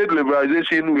of trade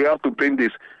liberalization, we have to bring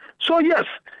this. So yes,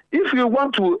 if you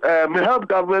want to help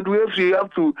government, we have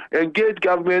to engage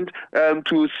government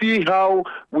to see how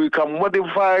we can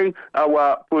modify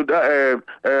our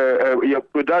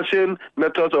production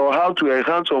methods or how to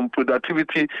enhance on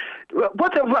productivity,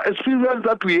 whatever experience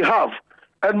that we have.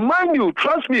 And mind you,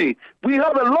 trust me, we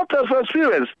have a lot of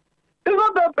experience. It's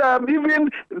not that even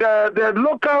the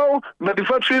local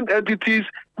manufacturing entities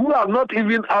who are not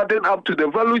even adding up to the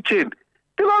value chain.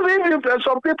 Because even if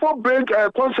some people bring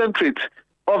concentrate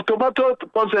of tomato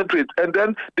concentrate, and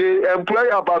then they employ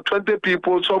about 20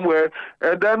 people somewhere,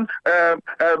 and then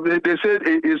they say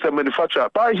it's a manufacturer.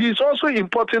 But he's also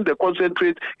importing the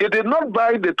concentrate. He did not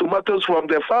buy the tomatoes from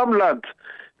the farmland,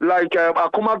 like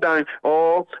Akumadan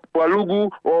or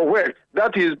Walugu or where,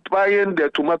 that is buying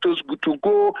the tomatoes to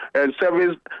go and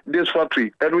service this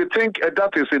factory. And we think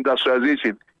that is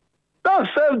industrialization.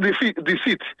 That's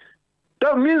self-deceit.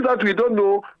 That means that we don't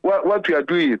know what we are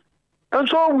doing. And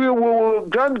so we will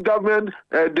grant government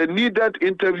the needed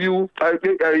input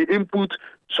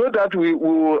so that we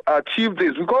will achieve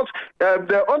this. Because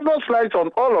the onus lies on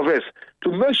all of us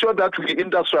to make sure that we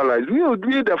industrialize. We will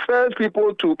be the first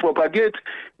people to propagate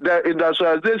the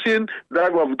industrialization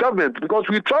drive of government, because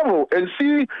we travel and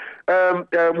see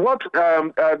what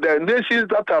the nations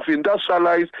that have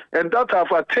industrialized and that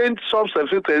have attained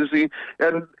self-sufficiency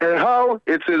and how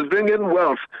it is bringing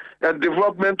wealth and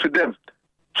development to them.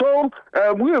 So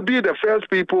we will be the first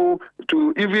people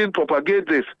to even propagate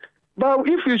this. But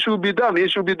if it should be done,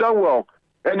 it should be done well.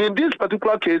 And in this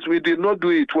particular case, we did not do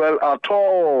it well at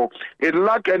all. It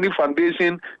lacked any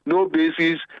foundation, no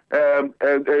basis.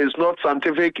 It's not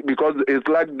scientific because it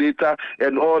lacked data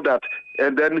and all that.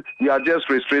 And then we are just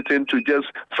restricting to just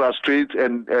frustrate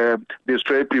and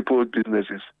destroy people's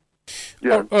businesses.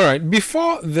 Yeah. All right.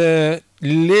 Before the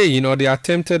laying or the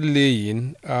attempted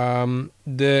laying,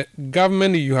 the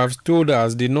government, you have told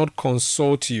us, did not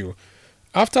consult you.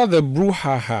 After the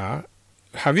brouhaha,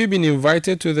 have you been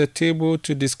invited to the table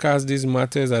to discuss these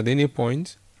matters at any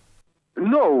point?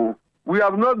 No, we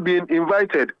have not been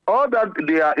invited. All that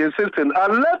they are insisting. I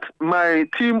let my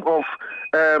team of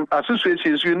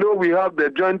associations, we have the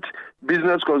Joint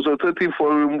Business Consultative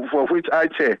Forum for which I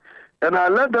chair. And I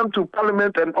led them to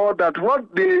Parliament and all that.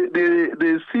 What they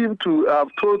seem to have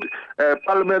told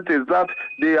Parliament is that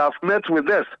they have met with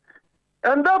us.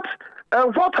 And that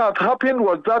what had happened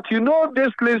was that,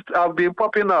 this list have been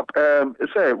popping up.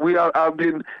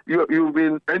 You've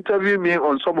been interviewing me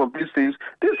on some of these things.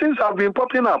 These things have been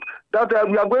popping up that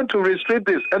we are going to restrict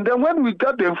this. And then when we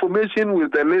get the information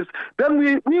with the list, then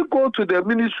we go to the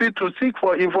ministry to seek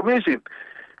for information.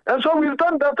 And so we've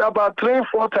done that about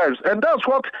 3-4 times. And that's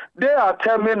what they are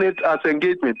terming it as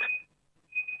engagement.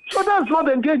 So that's not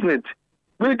engagement.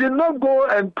 We did not go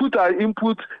and put our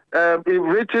input,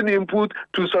 written input,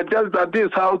 to suggest that this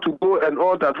is how to go and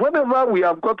all that. Whenever we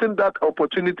have gotten that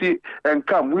opportunity and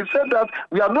come, we said that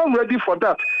we are not ready for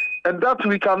that, and that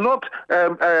we cannot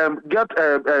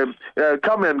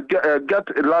come and get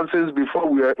a license before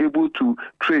we are able to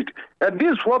trade. And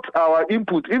this is what our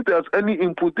input, if there's any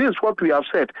input, this is what we have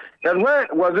said. And where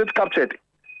was it captured?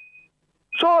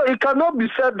 So it cannot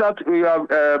be said that we have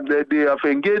they have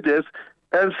engaged us.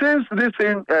 And since this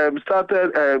thing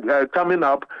started coming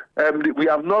up, we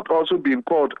have not also been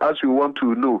called, as you want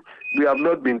to know. We have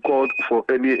not been called for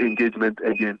any engagement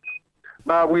again.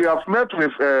 Now, we have met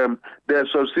with the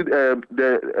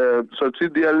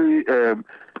subsidiary... the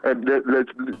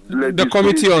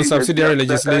Committee on Subsidiary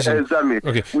Legislation. Exactly.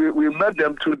 Okay. We met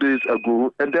them 2 days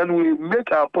ago, and then we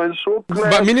make our point so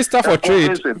clear. But Minister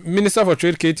for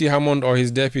Trade, Katie Hammond, or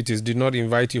his deputies did not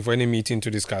invite you for any meeting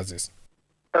to discuss this.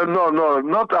 No,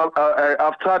 not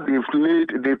after they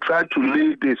tried to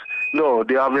lay this. No,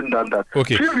 they haven't done that.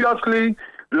 Okay. Previously,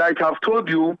 like I've told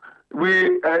you,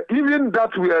 even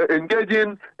that we are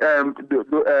engaging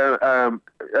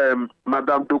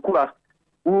Madame Dokua,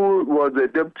 who was the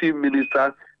deputy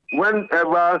minister.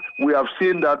 Whenever we have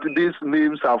seen that these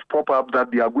names have popped up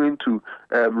that they are going to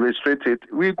restrict it,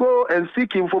 we go and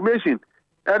seek information.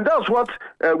 And that's what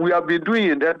we have been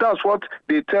doing, and that's what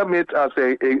they term it as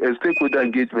a stakeholder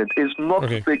engagement. It's not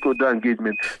stakeholder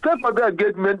engagement. Stakeholder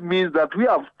engagement means that we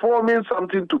are forming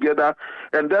something together,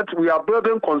 and that we are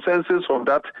building consensus on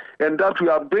that, and that we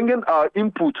are bringing our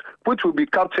input, which will be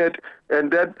captured, and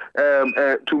then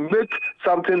to make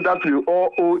something that we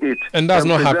all owe it. And that's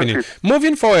not happening.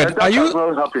 Moving forward, are you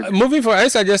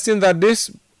suggesting that this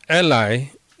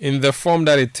ally, in the form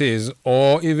that it is,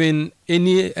 or even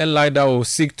any ally that will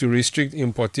seek to restrict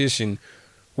importation,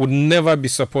 would never be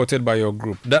supported by your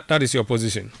group? That is your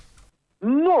position?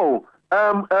 No.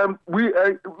 We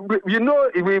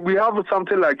have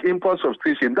something like import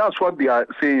substitution. That's what they are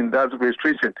saying, that's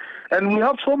restriction. And we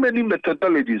have so many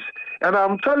methodologies. And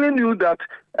I'm telling you that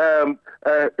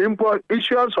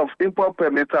issuance of import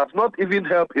permits have not even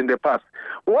helped in the past.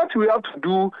 What we have to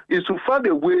do is to find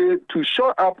a way to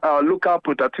shore up our local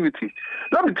productivity.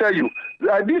 Let me tell you,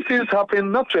 these things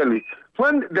happen naturally.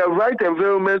 When the right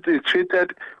environment is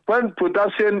created, when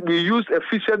production, we use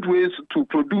efficient ways to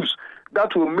produce,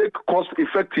 that will make cost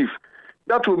effective.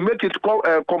 That will make it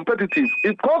competitive.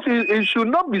 Because it should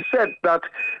not be said that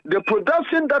the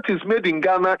production that is made in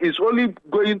Ghana is only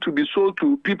going to be sold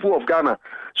to people of Ghana.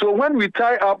 So when we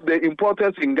tie up the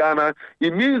importers in Ghana,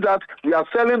 it means that we are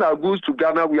selling our goods to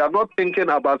Ghana. We are not thinking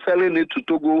about selling it to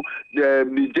Togo,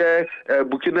 Niger,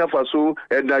 Burkina Faso,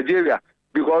 and Nigeria.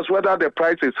 Because whether the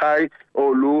price is high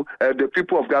or low, the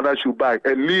people of Ghana should buy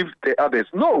and leave the others.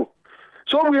 No.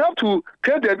 So we have to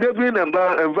create a enabling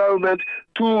environment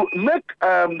to make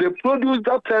the produce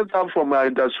that turns out from our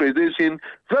industrialization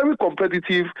very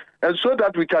competitive, and so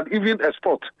that we can even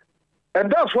export. And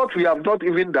that's what we have not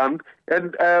even done.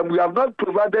 And we have not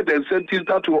provided incentives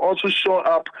that will also show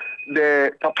up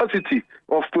the capacity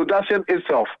of production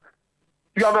itself.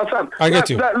 You understand? I get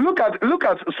you. Look at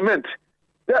cement.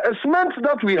 The cement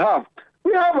that we have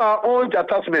our own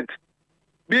Jata cement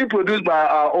being produced by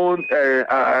our own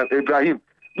Ibrahim.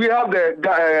 We have the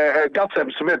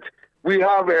Gatsem cement. We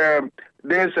have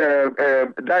this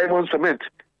Diamond cement.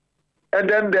 And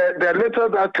then the letter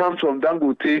that comes from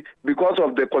Dangote because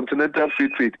of the continental free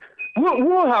trade.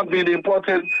 Who have been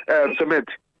importing cement?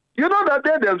 You know that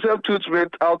they themselves took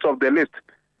cement out of the list.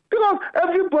 Because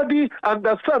everybody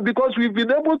understands, because we've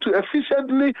been able to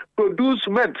efficiently produce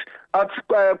cement at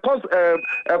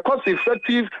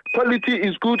cost-effective, quality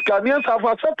is good. Ghanaians have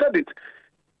accepted it.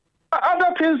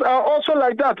 Other things are also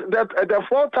like that. That the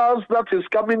 4,000 that is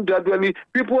coming gradually,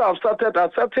 people have started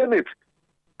accepting it.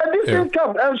 And this thing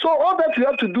comes. And so all that we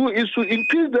have to do is to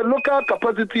increase the local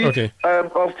capacity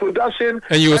of production.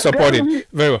 And you will support it.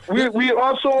 Very well. We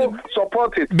also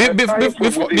support it.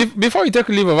 Before you take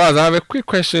leave of us, I have a quick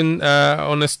question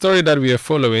on a story that we are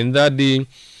following, that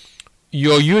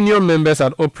your union members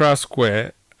at Opera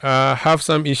Square have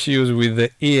some issues with the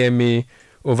AMA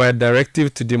over a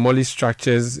directive to demolish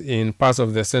structures in parts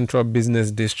of the Central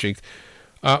Business District.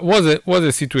 What's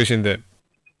the situation there?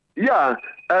 Yeah.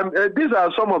 These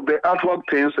are some of the artwork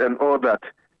things and all that.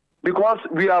 Because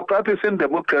we are practicing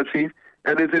democracy,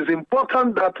 and it is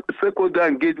important that stakeholder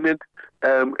engagement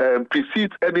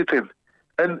precedes anything.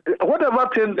 And whatever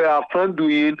thing they are trying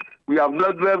doing, we have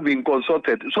never been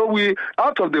consulted. So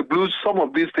out of the blues, some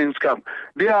of these things come.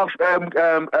 They have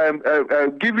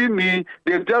given me,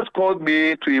 they've just called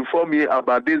me to inform me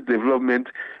about this development,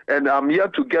 and I'm here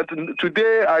to get.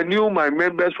 Today, I knew my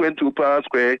members went to Power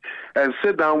Square and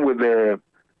sit down with the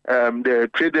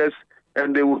traders,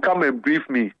 and they will come and brief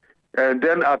me, and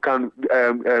then I can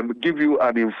give you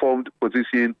an informed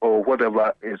position or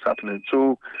whatever is happening.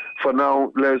 So for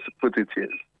now, let's put it here.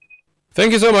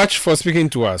 Thank you so much for speaking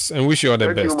to us, and wish you all the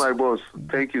best. Thank you, my boss.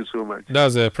 Thank you so much.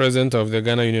 That's the president of the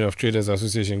Ghana Union of Traders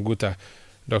Association, GUTA,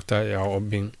 Dr.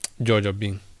 George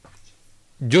Obing.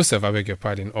 Joseph, I beg your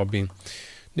pardon, Obing.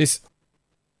 This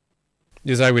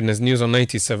Eyewitness News on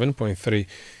 97.3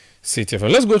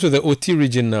 CTFM. Let's go to the OT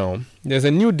region now. There's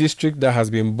a new district that has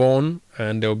been born,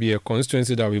 and there will be a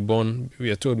constituency that will be born,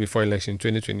 we are told, before election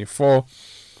 2024.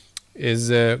 Is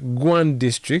Guan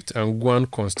district and Guan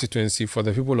constituency for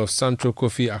the people of Santro,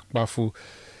 Kofi, Akpafu,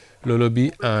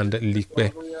 Lolobi, and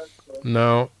Likpe.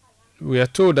 Now, we are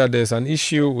told that there's an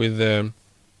issue with the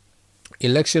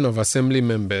election of assembly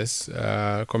members.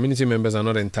 Community members are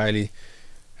not entirely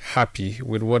happy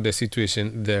with what the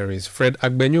situation there is. Fred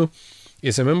Agbenyo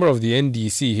is a member of the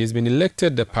NDC. He's been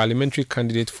elected the parliamentary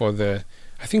candidate for the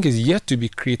I think is yet to be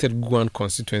created Guan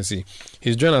constituency.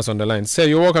 He's joined us on the line. Sir,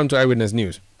 you're welcome to Eyewitness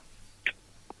News.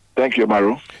 Thank you,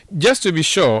 Maru. Just to be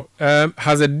sure,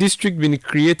 has a district been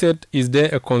created? Is there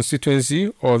a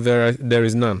constituency or there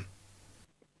is none?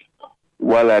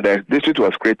 Well, the district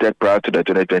was created prior to the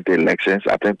 2020 elections,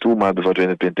 I think 2 months before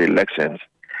 2020 elections.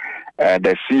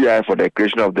 The CI for the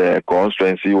creation of the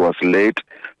constituency was laid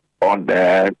on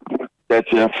the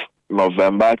 30th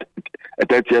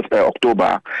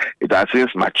October. It has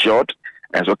since matured,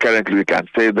 and so currently we can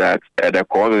say that the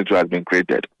constituency has been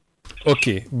created.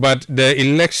 Okay, but the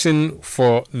election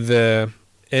for the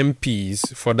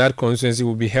MPs for that constituency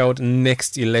will be held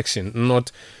next election.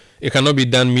 It cannot be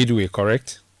done midway,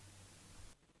 correct?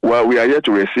 Well, we are yet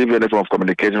to receive any form of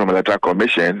communication from the Electoral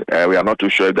Commission. We are not too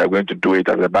sure if they are going to do it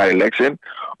as a by-election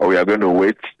or we are going to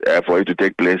wait for it to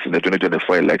take place in the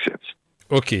 2024 elections.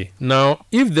 Okay. Now,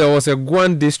 if there was a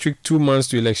Guan district 2 months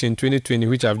to election 2020,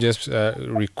 which I've just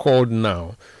recalled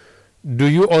now, do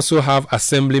you also have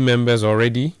assembly members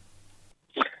already?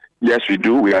 Yes, we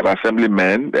do. We have assembly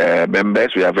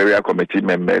members, we have area committee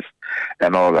members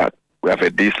and all that. We have a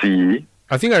DCE.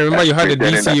 I think I remember you had a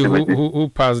DCE who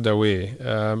passed away.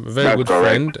 Very good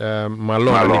correct. Friend,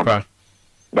 Malone.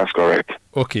 That's correct.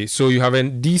 Okay, so you have a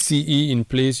DCE in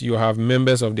place, you have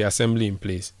members of the assembly in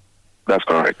place. That's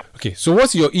correct. Okay, so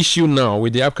what's your issue now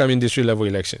with the upcoming district level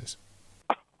elections?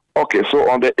 Okay, so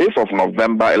on the 8th of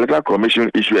November, Electoral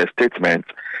Commission issued a statement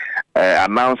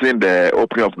announcing the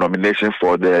opening of nomination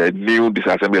for the new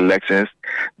district assembly elections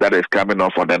that is coming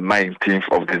up on the 19th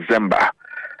of December.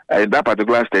 In that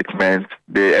particular statement,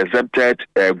 they exempted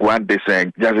Guan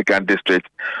District, Jasikan District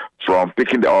from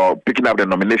picking up the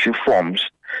nomination forms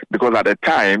because at the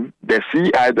time, the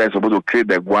CI that is supposed to create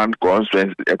the Guan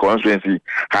constituency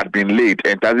had been laid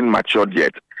and it hasn't matured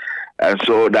yet. And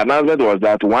so the announcement was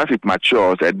that once it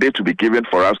matures, a date will be given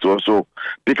for us to also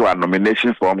pick our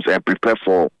nomination forms and prepare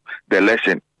for the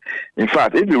election. In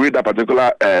fact, if you read that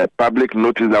particular public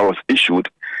notice that was issued,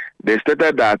 they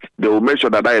stated that they will make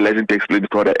sure that election takes place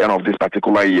before the end of this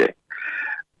particular year.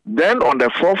 Then on the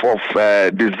 4th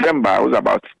of December, it was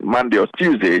about Monday or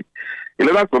Tuesday, the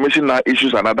Electoral Commission now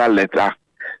issues another letter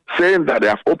saying that they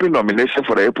have opened nomination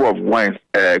for the April of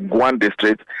Guan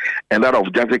District and that of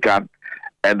Jasikan,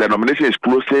 and the nomination is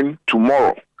closing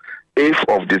tomorrow,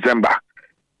 8th of December.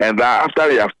 And after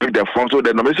they have picked the form, so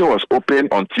the nomination was open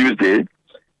on Tuesday,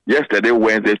 yesterday,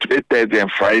 Wednesday, today, Thursday,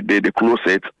 and Friday, they close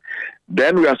it.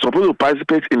 Then we are supposed to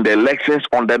participate in the elections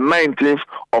on the 19th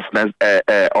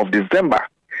of December,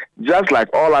 just like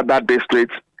all other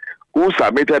districts who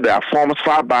submitted their forms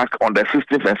far back on the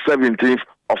 16th and 17th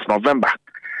of November.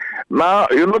 Now,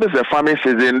 you know, this is a farming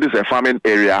season, this is a farming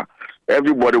area.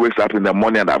 Everybody wakes up in the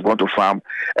morning and have gone to farm.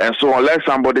 And so unless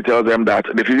somebody tells them that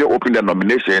if you open the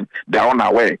nomination, they're on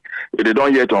their way. If they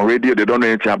don't hear it on radio, they don't know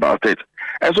anything about it.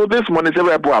 And so this morning,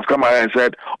 several people have come out and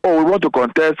said, we want to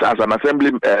contest as an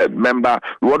assembly member,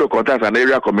 we want to contest as an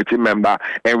area committee member,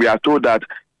 and we are told that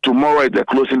tomorrow is the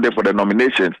closing day for the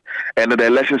nominations, and the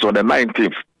elections on the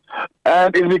 19th.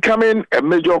 And it's becoming a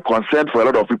major concern for a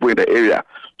lot of people in the area.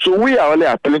 So we are only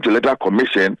appealing to the Electoral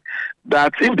Commission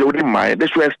that if they wouldn't mind, they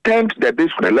should extend the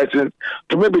date for the elections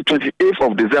to maybe 28th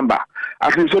of December,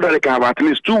 at least so that they can have at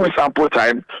least 2 weeks ample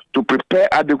time to prepare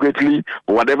adequately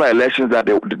for whatever elections that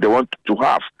they want to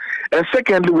have. And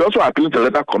secondly, we also appeal to the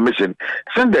Electoral Commission,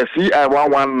 since the CI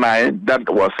 119 that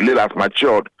was laid as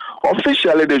matured,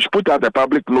 officially they should put out a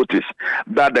public notice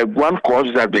that the Guan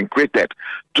constituency has been created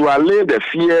to allay the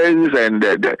fears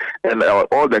and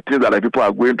all the things that the people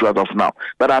are going through as of now.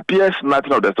 But appears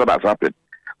nothing of the sort has happened.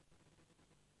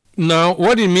 Now,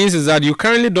 what it means is that you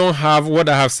currently don't have what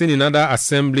I have seen in other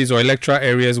assemblies or electoral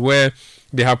areas where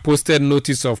they have posted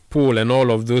notice of poll and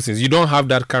all of those things. You don't have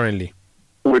that currently.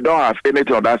 We don't have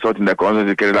anything of that sort in the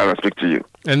constituency that I speak to you.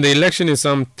 And the election is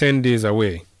some 10 days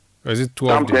away. Or is it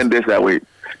 12 Some 10 days away.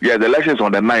 Yeah, the election is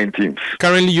on the 19th.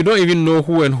 Currently, you don't even know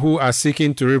who and who are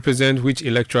seeking to represent which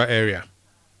electoral area.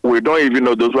 We don't even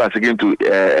know those who are seeking to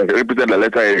represent the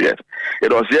electoral areas.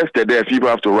 It was yesterday, people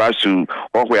have to rush to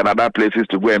Okwe and other places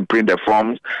to go and print the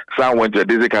forms. Some went to the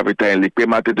district capital in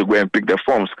Likpemate to go and pick the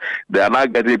forms. They are now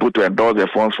getting people to endorse the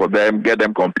forms for them, get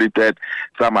them completed.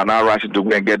 Some are now rushing to go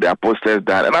and get their posters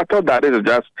done. And I thought that this is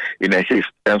just in a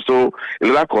haste. And so the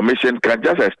Electoral Commission can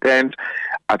just extend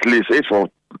at least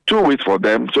for 2 weeks for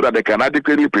them so that they can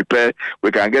adequately prepare.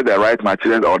 We can get the right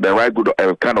material or the right good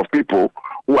kind of people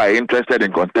who are interested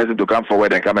in contesting to come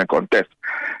forward and come and contest.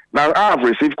 Now, I have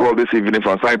received call this evening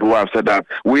from some people who have said that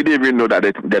we didn't even know that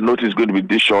the notice is going to be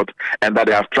this short and that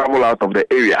they have traveled out of the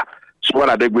area. So what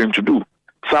are they going to do?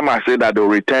 Some are saying that they'll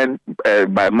return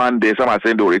by Monday. Some are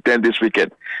saying they'll return this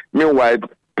weekend. Meanwhile,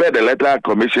 per the Electoral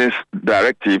Commission's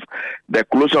directive, the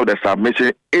closure of the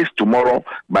submission is tomorrow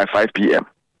by 5 p.m.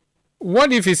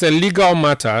 What if it's a legal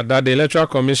matter that the Electoral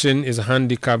Commission is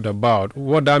handicapped about?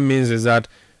 What that means is that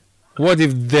what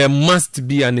if there must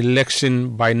be an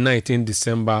election by 19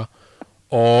 December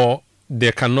or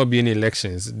there cannot be any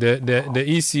elections? The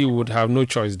EC would have no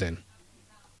choice then.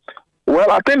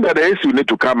 Well, I think that the EC need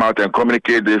to come out and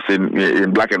communicate this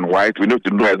in black and white. We need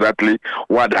to know exactly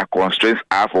what their constraints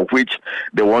are for which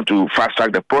they want to fast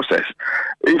track the process.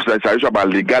 If there's an issue about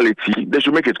legality, they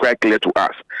should make it quite clear to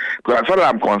us. Because as far as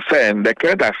I'm concerned, the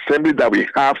current assembly that we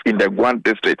have in the Guan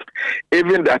district,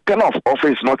 even the term of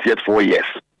office is not yet 4 years.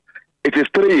 It is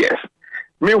 3 years.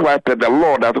 Meanwhile, per the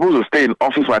law, they're supposed to stay in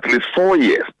office for at least 4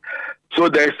 years. So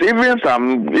there's even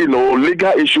some,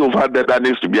 legal issue over there that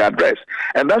needs to be addressed.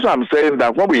 And that's why I'm saying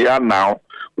that what we are now,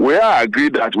 we are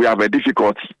agreed that we have a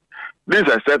difficulty. This is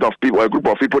a set of people, a group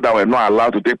of people that were not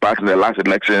allowed to take part in the last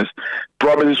elections.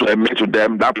 Promises were made to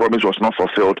them. That promise was not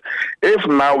fulfilled. If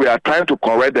now we are trying to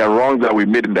correct the wrongs that we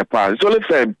made in the past, it's only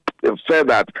fair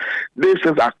that these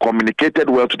things are communicated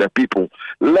well to the people.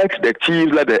 Let the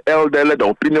chiefs, let the elder, let the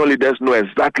opinion leaders know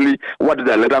exactly what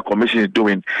the Electoral Commission is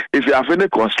doing. If you have any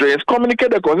constraints, communicate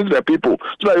the constraints to the people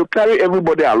so that you carry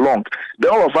everybody along.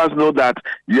 Then all of us know that,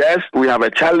 yes, we have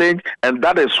a challenge, and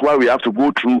that is why we have to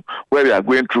go through where we are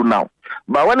going through now.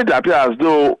 But when it appears as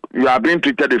though you are being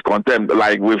treated with contempt,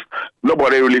 like with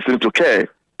nobody really seems to care,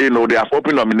 they have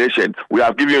open nomination. We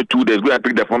have given you 2 days. Go and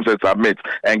pick the forms and submit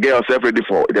and get yourself ready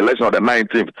for the election on the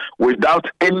 19th. Without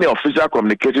any official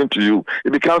communication to you,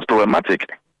 it becomes problematic.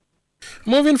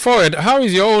 Moving forward, how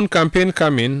is your own campaign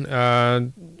coming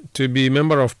to be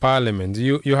member of parliament?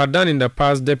 You had done in the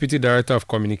past deputy director of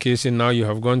communication. Now you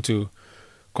have gone to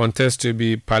contest to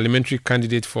be parliamentary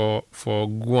candidate for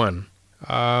Guan.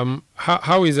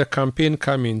 How is a campaign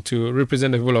coming to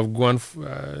represent the people of Guan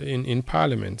in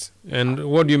Parliament? And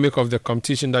what do you make of the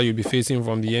competition that you'll be facing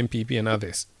from the MPP and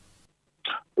others?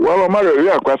 Well, Omar, we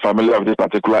are quite familiar with this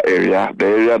particular area, the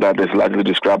area that is largely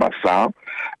described as Sam,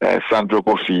 Sandro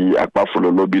Kofi,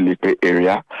 Akpafolo, Lobi, Lipe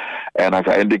area. And as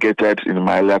I indicated in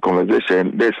my earlier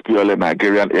conversation, this purely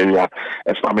Nigerian area,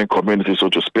 a farming community, so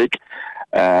to speak.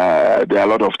 There are a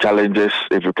lot of challenges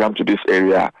if you come to this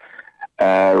area.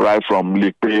 Right from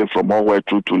Likpe, from all the way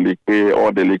through to Likpe,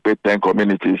 all the Likpe 10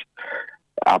 communities,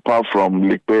 apart from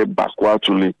Likpe, Bakwa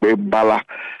to Likpe, Bala,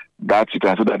 that you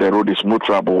can see that the road is more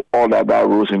trouble. All the other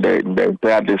roads in the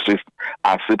entire district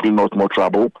are simply not more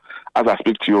trouble. As I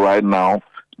speak to you right now,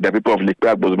 the people of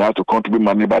Likpe Agbozome have to contribute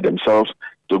money by themselves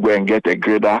to go and get a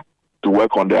grader to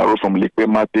work on their road from Likpe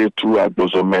Mate to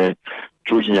Agbozome,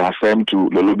 through Hiasem to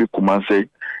Lolobi Kumase.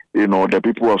 The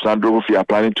people of Sandrofi are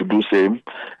planning to do same.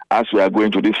 As we are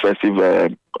going to this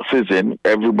festive season,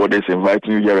 everybody is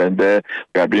inviting you here and there.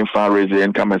 We are doing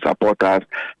fundraising, come and support us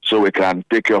so we can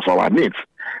take care of our needs.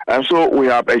 And so we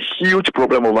have a huge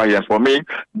problem over here. For me,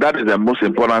 that is the most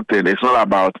important thing. It's not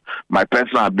about my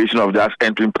personal ambition of just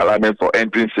entering parliament for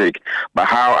entering sake, but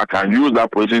how I can use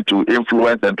that position to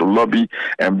influence and to lobby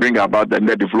and bring about the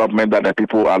net development that the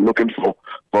people are looking for.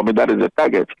 For me, that is the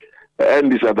target.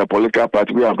 And this is the political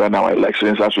party. We have done our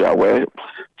elections, as we are aware,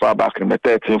 far back in the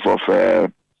 13th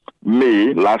of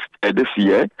May this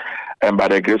year. And by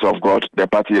the grace of God, the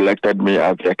party elected me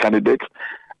as their candidate.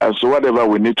 And so whatever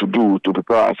we need to do to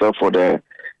prepare ourselves for the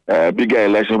bigger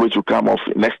election which will come off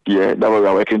next year, that what we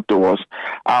are working towards.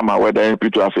 I'm aware the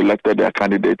MP to have elected their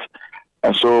candidate.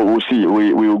 And so we'll see.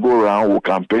 We will go around, we'll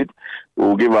campaign,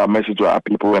 we'll give our message to our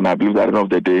people, and I believe that at the end of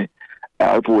the day,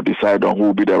 people will decide on who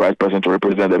will be the right person to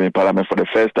represent them in Parliament for the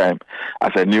first time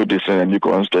as a new district and new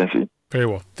constituency. Very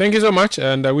well. Thank you so much,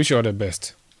 and I wish you all the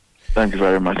best. Thank you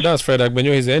very much. That's Fred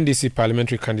Agbenyo. He's the NDC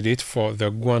parliamentary candidate for the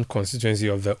Guan constituency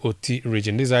of the Oti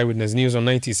region. This is Eyewitness News on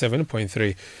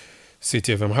 97.3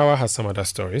 City FM. Hawa has some other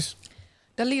stories.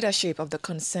 The leadership of the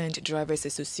Concerned Drivers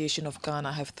Association of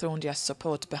Ghana have thrown their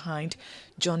support behind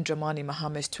John Dramani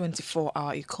Mahamat's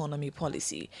 24-hour economy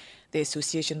policy. The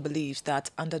association believes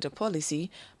that under the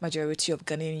policy, majority of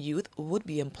Ghanaian youth would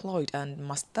be employed and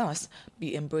must thus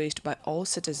be embraced by all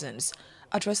citizens.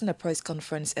 Addressing a press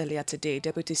conference earlier today,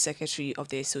 Deputy Secretary of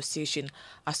the association,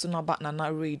 Asunaba Nana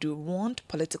Redu, warned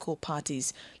political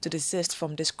parties to desist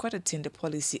from discrediting the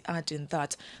policy, adding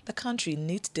that the country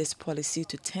needs this policy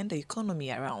to turn the economy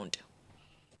around.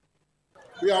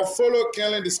 We have followed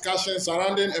current discussions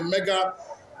surrounding a mega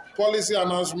policy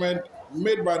announcement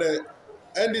made by the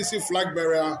NDC flag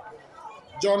bearer,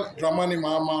 John Dramani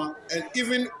Mahama, and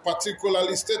even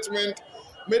particularly statement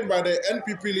made by the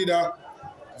NPP leader,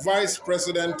 Vice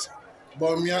President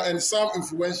Bawumia, and some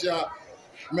influential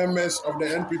members of the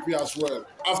NPP as well.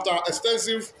 After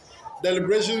extensive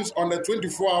deliberations on the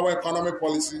 24-hour economic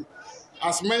policy,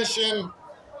 as mentioned,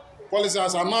 policy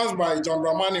as announced by John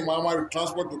Dramani Mahama with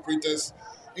transport operators,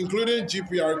 including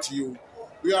GPRTU,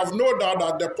 we have no doubt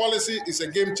that the policy is a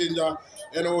game changer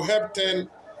and will help turn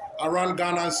around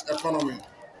Ghana's economy.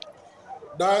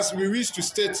 Thus, we wish to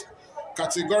state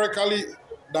categorically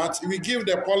that we give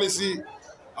the policy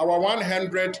our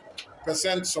 100%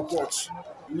 support.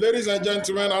 Ladies and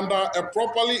gentlemen, under a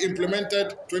properly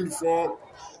implemented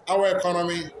 24-hour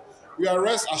economy, we are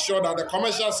rest assured that the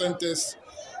commercial centers,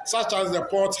 such as the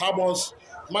ports, harbors,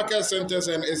 market centers,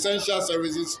 and essential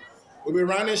services, will be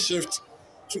running shift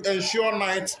to ensure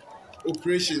night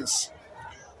operations.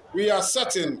 We are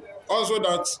certain also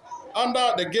that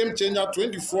under the game changer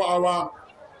 24-hour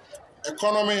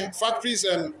economy, factories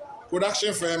and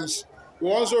production firms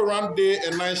will also run day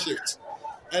and night shift,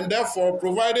 and therefore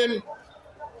providing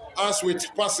us with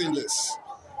passengers.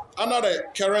 Under the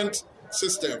current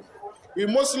system, we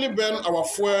mostly burn our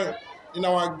fuel in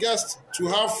our guests to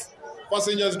have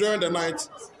passengers during the night,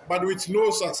 but with no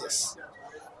success.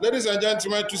 Ladies and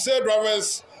gentlemen, to say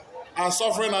drivers are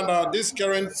suffering under this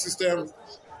current system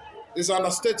is an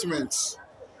understatement.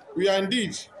 We are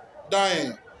indeed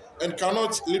dying and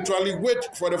cannot literally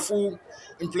wait for the full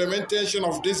implementation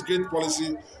of this great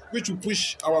policy, which will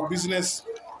push our business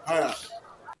higher.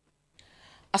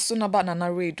 Asunaba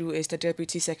Nanaredu is the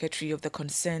Deputy Secretary of the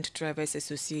Concerned Drivers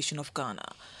Association of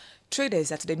Ghana.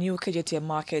 Traders at the new KJTM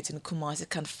market in Kumasi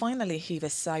can finally heave a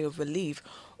sigh of relief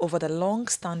over the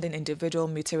long-standing individual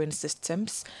metering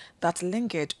systems that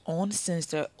lingered on since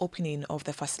the opening of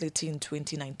the facility in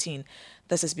 2019.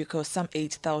 This is because some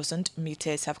 8,000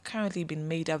 meters have currently been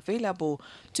made available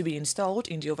to be installed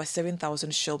in the over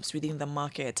 7,000 shops within the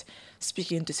market.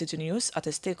 Speaking to City News at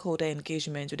a stakeholder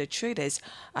engagement with the traders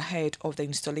ahead of the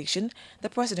installation, the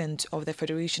president of the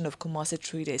Federation of Kumasi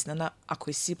Traders, Nana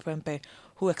Akwesi Prempe,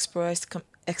 who expressed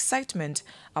excitement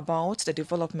about the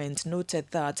development, noted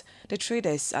that the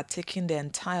traders are taking the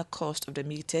entire cost of the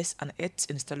meters and its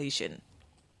installation.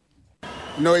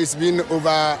 No, it's been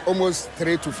over almost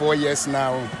 3 to 4 years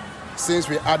now since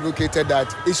we advocated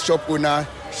that each shop owner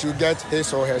should get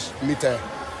his or her meter.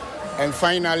 And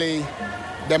finally,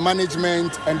 the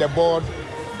management and the board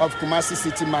of Kumasi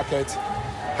City Market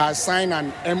has signed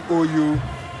an MOU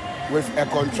with a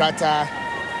contractor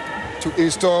to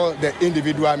install the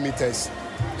individual meters.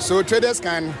 So traders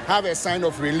can have a sign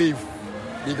of relief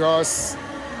because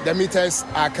the meters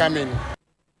are coming.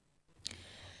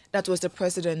 That was the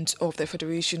president of the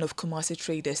Federation of Kumasi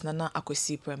Traders, Nana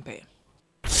Akwesi Prempe.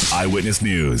 Eyewitness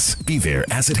News. Be there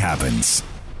as it happens.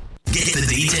 Get the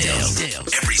details.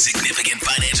 Every significant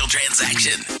financial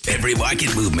transaction, every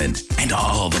market movement, and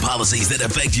all the policies that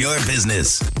affect your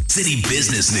business. City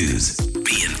Business News.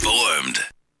 Be informed.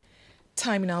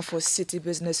 Time now for City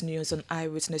Business News on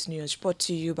Eyewitness News, brought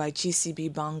to you by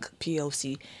GCB Bank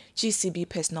PLC. GCB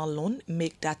Personal Loan,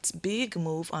 make that big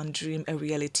move and dream a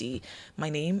reality. My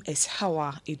name is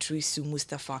Hawa Idrisu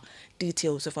Mustafa.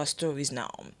 Details of our stories now.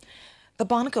 The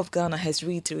Bank of Ghana has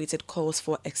reiterated calls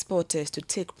for exporters to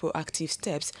take proactive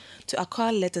steps to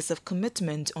acquire letters of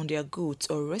commitment on their goods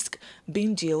or risk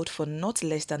being jailed for not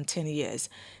less than 10 years.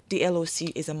 The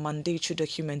LOC is a mandatory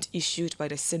document issued by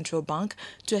the central bank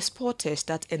to exporters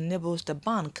that enables the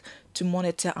bank to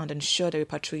monitor and ensure the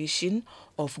repatriation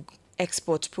of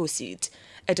export proceeds.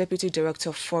 A Deputy Director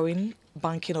of Foreign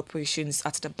Banking Operations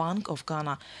at the Bank of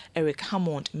Ghana, Eric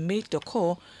Hammond, made the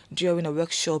call during a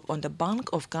workshop on the Bank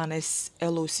of Ghana's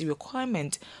LOC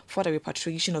requirement for the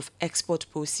repatriation of export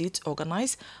proceeds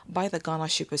organized by the Ghana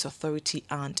Shippers Authority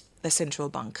and the Central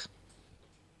Bank.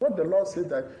 What the law says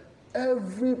that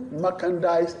every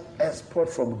merchandise export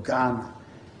from Ghana,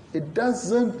 it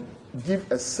doesn't give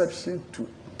exception to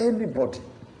anybody.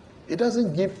 It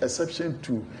doesn't give exception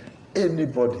to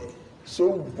anybody. So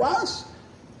once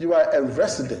you are a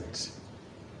resident,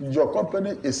 your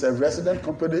company is a resident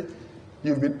company,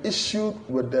 you've been issued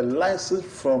with the license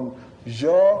from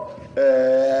your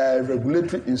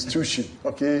regulatory institution,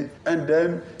 okay, and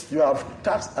then you have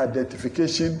tax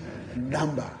identification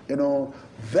number,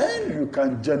 then you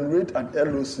can generate an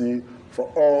LOC for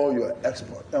all your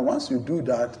export. And once you do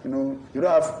that, you don't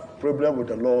have problem with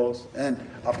the laws, and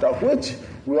after which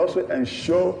we also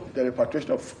ensure the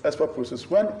repatriation of export process.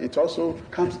 When it also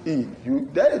comes in,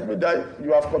 then it means that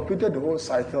you have completed the whole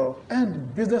cycle,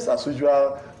 and business as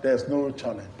usual, there's no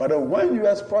challenge. But when you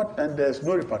export and there's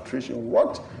no repatriation,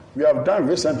 what we have done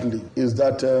recently is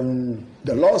that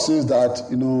the law says that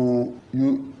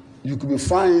you could be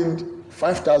fined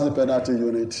 5,000 penalty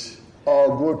unit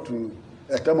or go to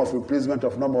a term of imprisonment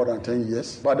of no more than 10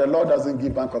 years. But the law doesn't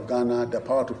give Bank of Ghana the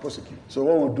power to prosecute. So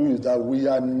what we'll do is that we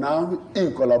are now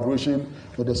in collaboration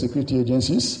with the security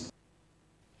agencies.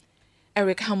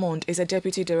 Eric Hammond is a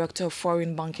Deputy Director of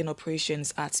Foreign Banking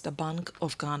Operations at the Bank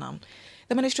of Ghana.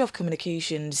 The Ministry of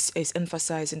Communications is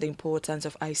emphasizing the importance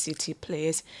of ICT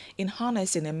players in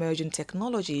harnessing emerging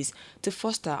technologies to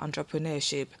foster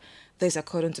entrepreneurship. This,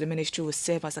 according to the ministry, will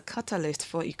serve as a catalyst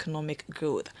for economic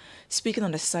growth. Speaking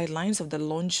on the sidelines of the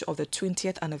launch of the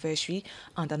 20th anniversary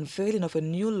and unveiling of a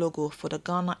new logo for the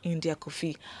Ghana-India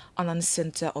Kofi Annan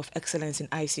Center of Excellence in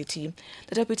ICT,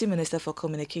 the Deputy Minister for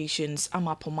Communications,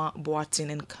 Amapoma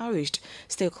Boateng, encouraged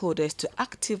stakeholders to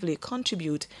actively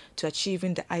contribute to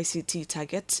achieving the ICT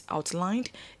targets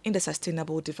outlined in the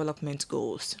Sustainable Development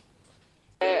Goals.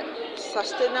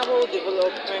 Sustainable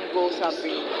Development Goals have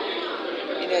been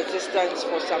in existence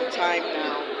for some time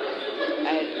now,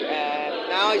 and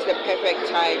now is the perfect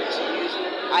time to use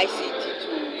ICT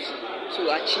tools to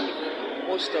achieve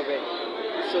most of it.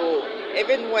 So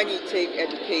even when you take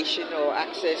education or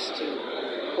access to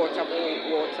potable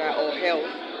water or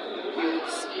health, you would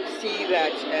see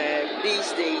that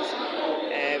these days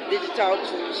digital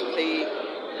tools play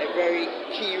a very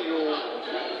key role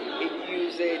in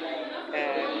using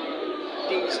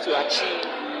things to achieve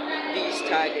these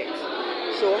targets.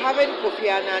 So having Kofi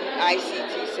Annan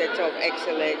ICT Center of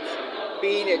Excellence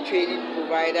being a training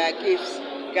provider gives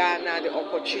Ghana the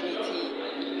opportunity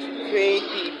to train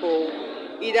people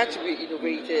either to be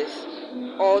innovators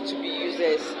or to be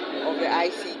users of the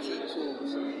ICT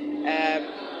tools.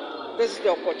 This is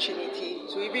the opportunity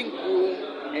to even groom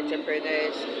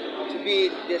entrepreneurs to be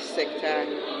in this sector,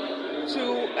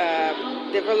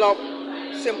 to develop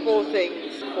simple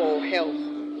things for health,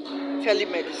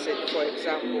 telemedicine, for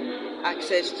example,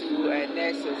 access to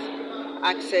nurses,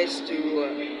 access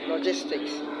to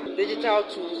logistics. Digital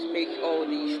tools make all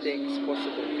these things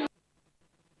possible.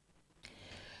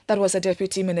 That was the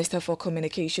Deputy Minister for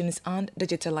Communications and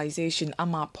Digitalization,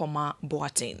 Amapoma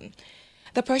Boateng.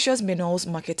 The Precious Minerals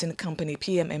Marketing Company,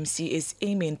 PMMC, is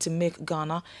aiming to make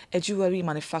Ghana a jewelry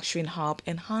manufacturing hub,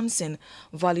 enhancing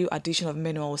value addition of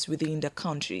minerals within the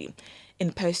country.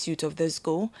 In pursuit of this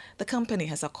goal, the company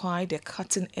has acquired a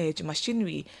cutting-edge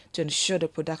machinery to ensure the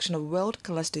production of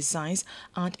world-class designs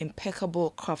and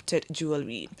impeccable crafted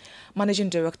jewelry. Managing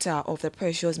Director of the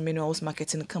Precious Minerals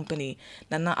Marketing Company,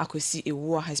 Nana Akwesi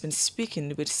Iwua, has been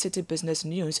speaking with City Business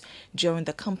News during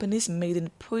the company's maiden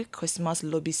pre-Christmas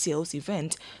lobby sales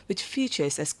event, which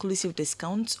features exclusive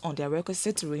discounts on their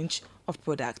requisite range of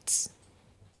products.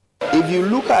 If you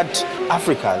look at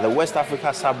Africa, the West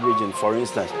Africa sub-region, for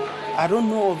instance, I don't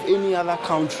know of any other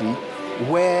country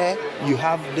where you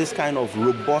have this kind of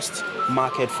robust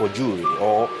market for jewelry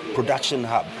or production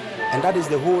hub. And that is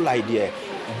the whole idea,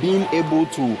 being able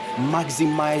to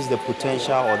maximize the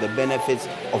potential or the benefits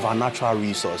of our natural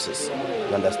resources.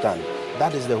 You understand?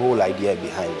 That is the whole idea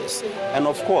behind this. And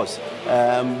of course,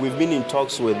 we've been in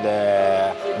talks with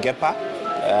GEPA,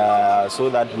 so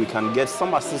that we can get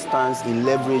some assistance in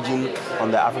leveraging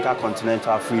on the Africa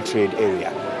Continental Free Trade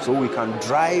Area. So we can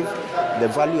drive the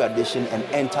value addition and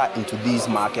enter into these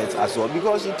markets as well.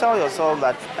 Because you tell yourself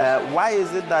that why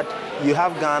is it that you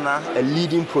have Ghana, a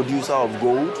leading producer of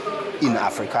gold in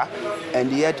Africa,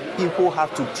 and yet people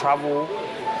have to travel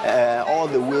all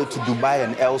the way to Dubai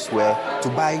and elsewhere to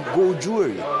buy gold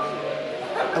jewelry?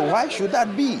 And why should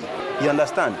that be? You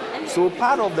understand? So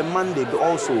part of the mandate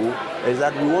also is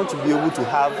that we want to be able to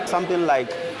have something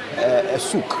like a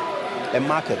souk, a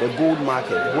market, a gold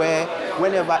market, where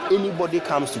whenever anybody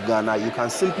comes to Ghana, you can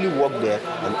simply walk there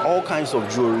and all kinds of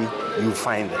jewelry you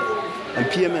find there. And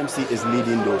PMMC is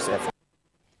leading those efforts.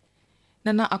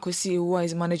 Nana Akwesi Iwua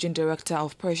is Managing Director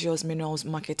of Precious Minerals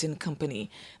Marketing Company.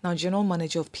 Now, General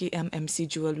Manager of PMMC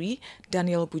Jewelry,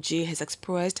 Daniel Buje, has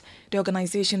expressed the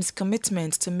organization's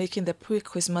commitment to making the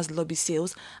pre-Christmas lobby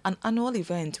sales an annual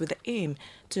event with the aim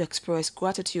to express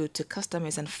gratitude to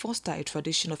customers and foster a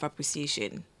tradition of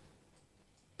appreciation.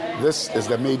 This is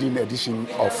the maiden edition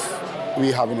of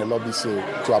we having a lobby sale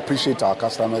to appreciate our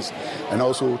customers and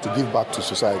also to give back to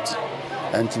society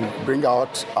and to bring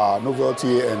out our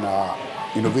novelty and our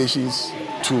innovations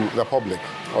to the public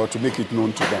or to make it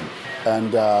known to them.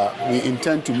 And we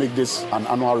intend to make this an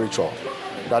annual ritual.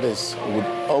 That is, we would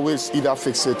always either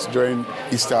fix it during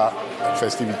Easter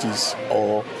festivities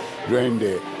or during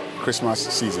the Christmas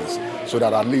seasons, so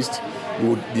that at least we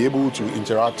would be able to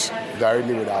interact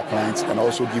directly with our clients and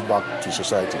also give back to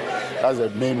society. That's the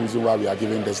main reason why we are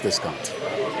giving this discount.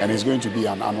 And it's going to be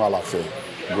an annual affair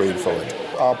going forward.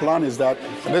 Our plan is that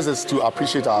this is to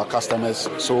appreciate our customers.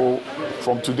 So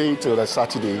from today till the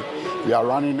Saturday, we are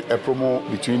running a promo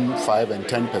between 5 and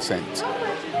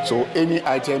 10%. So any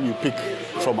item you pick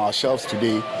from our shelves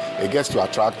today, it gets to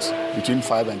attract between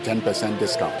 5 and 10%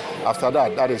 discount. After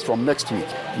that, that is from next week,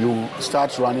 you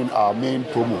start running our main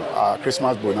promo, our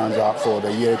Christmas bonanza for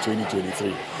the year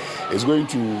 2023. It's going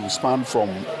to span from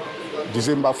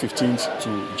December 15th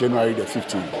to January the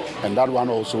 15th. And that one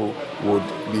also would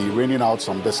be raining out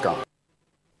some discount.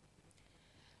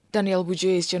 Daniel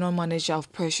Buje is General Manager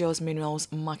of Precious Minerals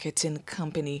Marketing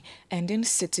Company, and in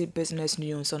City Business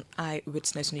News on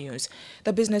Eyewitness News.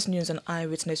 The business news on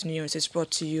Eyewitness News is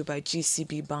brought to you by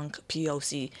GCB Bank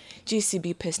PLC.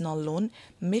 GCB Personal Loan,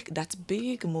 make that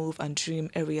big move and dream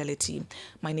a reality.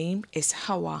 My name is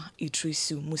Hawa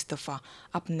Idrisu Mustafa.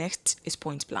 Up next is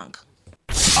Point Blank.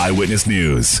 Eyewitness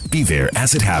News. Be there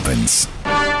as it happens.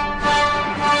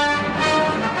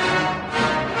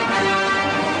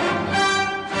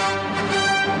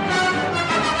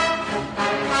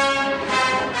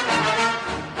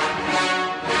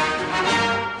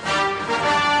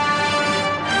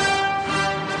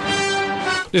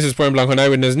 This is Point Blank on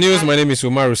Eyewitness News. My name is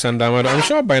Umaru Sandamado. I'm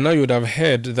sure by now you would have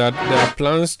heard that there are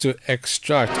plans to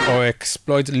extract or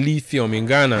exploit lithium in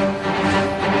Ghana.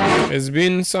 There's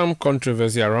been some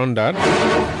controversy around that.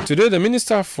 Today, the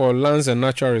Minister for Lands and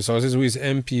Natural Resources, who is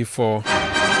MP for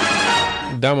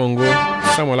Damongo,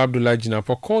 Samuel Abdullah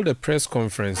Jinapo, called a press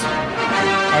conference,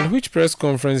 at which press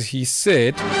conference he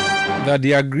said that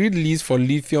the agreed lease for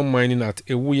lithium mining at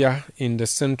Ewuya in the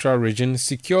central region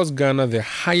secures Ghana the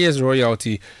highest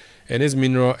royalty in its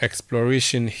mineral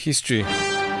exploration history.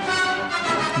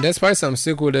 Despite some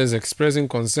stakeholders expressing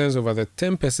concerns over the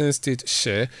 10% state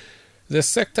share, the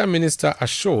sector minister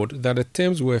assured that the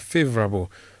terms were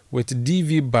favorable, with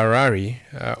DV Barari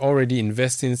already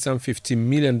investing some $50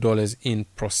 million in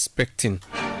prospecting.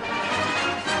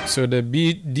 So the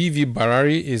DV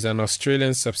Barari is an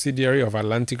Australian subsidiary of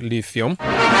Atlantic Lithium,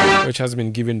 which has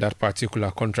been given that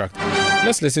particular contract.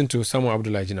 Let's listen to Samuel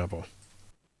Abdullah Jinapo.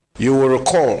 You will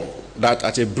recall that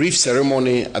at a brief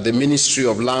ceremony at the Ministry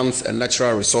of Lands and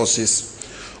Natural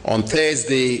Resources on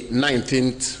Thursday,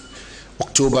 19th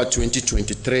October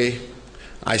 2023,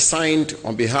 I signed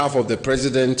on behalf of the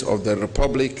President of the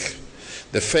Republic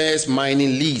the first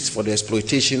mining lease for the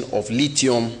exploitation of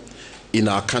lithium in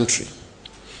our country.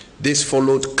 This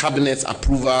followed Cabinet's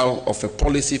approval of a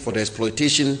policy for the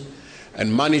exploitation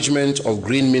and management of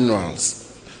green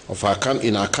minerals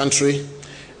in our country,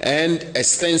 and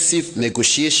extensive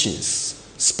negotiations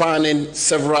spanning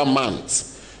several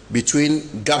months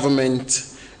between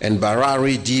government and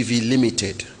Barari DV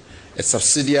Limited, a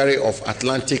subsidiary of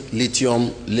Atlantic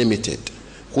Lithium Limited,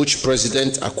 which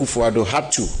President Akufo-Addo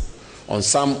had to, on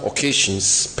some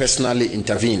occasions, personally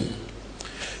intervene.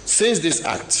 Since this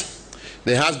act,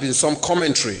 there has been some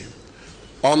commentary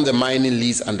on the mining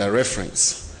lease under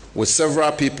reference, with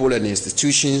several people and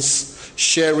institutions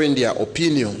sharing their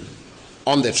opinion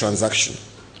on the transaction.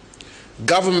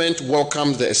 Government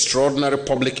welcomes the extraordinary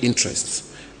public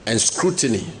interest and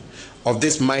scrutiny of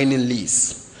this mining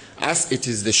lease, as it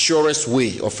is the surest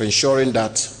way of ensuring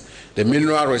that the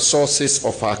mineral resources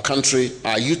of our country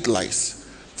are utilized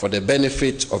for the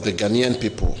benefit of the Ghanaian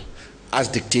people, as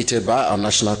dictated by our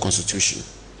national constitution.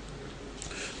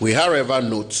 We, however,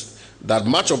 note that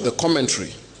much of the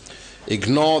commentary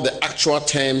ignore the actual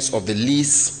terms of the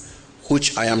lease,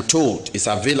 which I am told is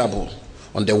available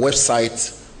on the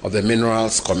website of the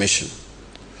Minerals Commission.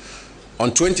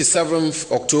 On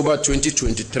 27th October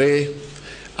 2023,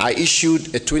 I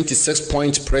issued a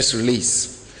 26-point press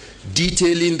release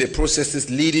detailing the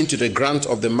processes leading to the grant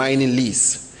of the mining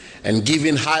lease and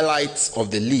giving highlights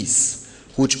of the lease,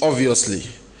 which obviously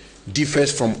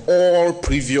differs from all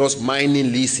previous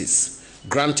mining leases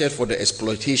granted for the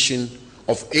exploitation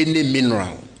of any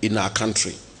mineral in our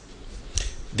country.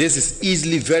 This is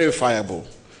easily verifiable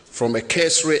from a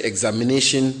cursory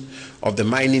examination of the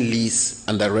mining lease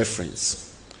under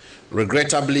reference.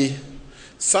 Regrettably,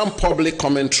 some public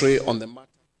commentary on the matter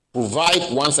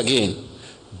provide once again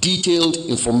detailed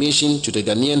information to the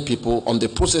Ghanaian people on the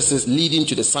processes leading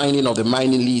to the signing of the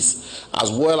mining lease,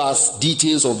 as well as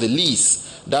details of the lease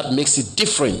that makes it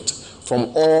different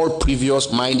from all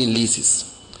previous mining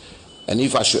leases. And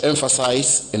if I should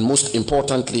emphasize, and most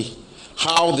importantly,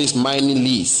 how this mining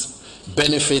lease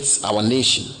benefits our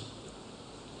nation.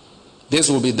 This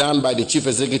will be done by the Chief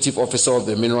Executive Officer of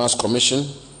the Minerals Commission.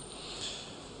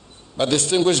 But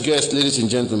distinguished guests, ladies and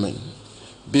gentlemen,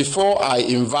 before I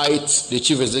invite the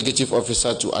Chief Executive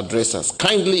Officer to address us,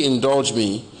 kindly indulge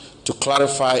me to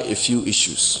clarify a few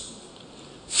issues.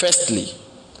 Firstly,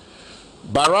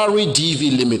 Barari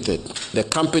DV Limited, the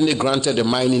company granted a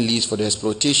mining lease for the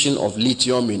exploitation of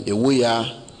lithium in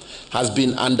Ewuya, has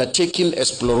been undertaking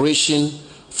exploration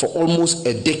for almost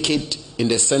a decade in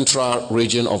the central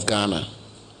region of Ghana.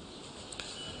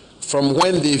 From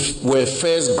when they were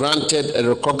first granted a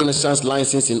recognizance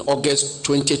license in August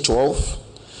 2012,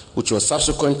 which was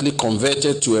subsequently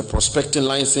converted to a prospecting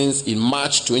license in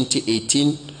March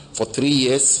 2018 for 3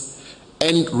 years,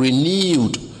 and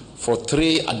renewed for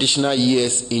 3 additional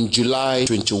years in July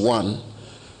 21,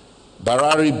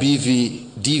 Barari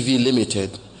DV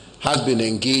Limited has been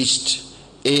engaged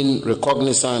in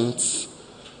recognizance,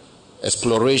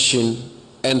 exploration,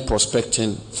 and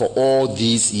prospecting for all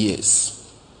these years.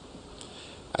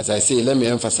 As I say, let me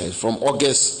emphasize, from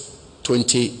August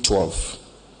 2012.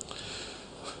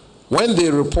 When they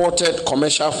reported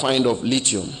commercial find of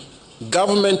lithium,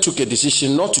 government took a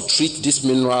decision not to treat this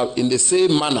mineral in the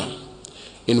same manner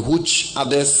in which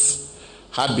others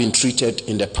had been treated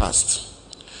in the past.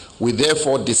 We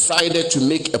therefore decided to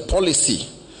make a policy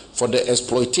for the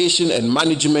exploitation and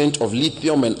management of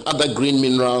lithium and other green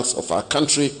minerals of our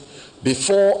country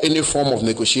before any form of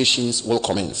negotiations will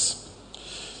commence.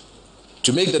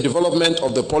 To make the development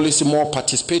of the policy more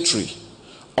participatory,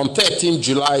 on 13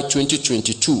 July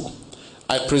 2022,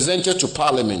 I presented to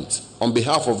Parliament, on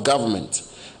behalf of government,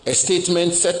 a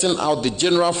statement setting out the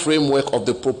general framework of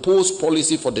the proposed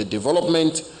policy for the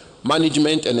development,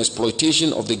 management, and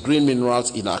exploitation of the green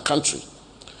minerals in our country.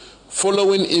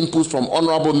 Following input from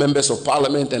honorable members of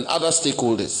Parliament and other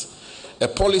stakeholders, a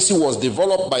policy was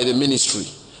developed by the ministry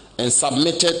and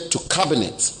submitted to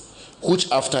Cabinet,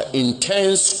 which after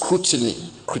intense scrutiny,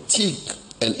 critique,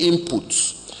 and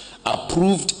inputs,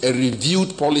 approved a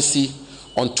reviewed policy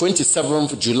on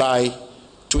 27th July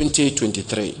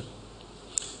 2023.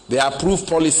 The approved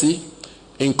policy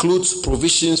includes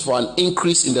provisions for an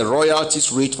increase in the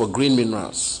royalties rate for green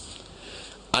minerals,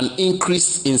 an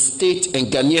increase in state and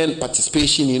Ghanaian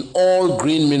participation in all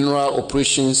green mineral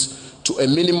operations to a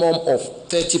minimum of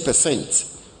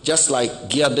 30%, just like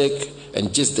Geodec and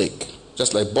Gisdec,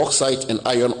 just like bauxite and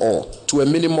iron ore, to a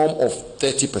minimum of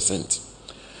 30%.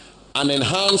 An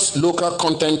enhanced local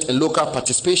content and local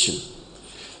participation,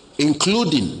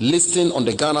 including listing on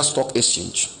the Ghana Stock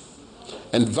Exchange,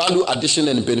 and value addition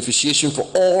and beneficiation for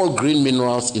all green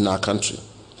minerals in our country.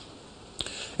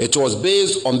 It was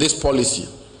based on this policy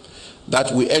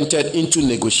that we entered into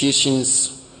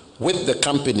negotiations with the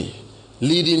company,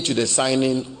 leading to the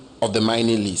signing of the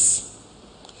mining lease.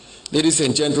 Ladies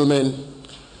and gentlemen,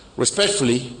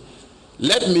 respectfully,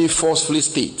 let me forcefully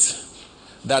state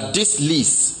that this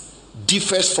lease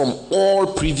differs from all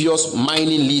previous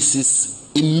mining leases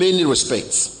in many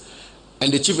respects,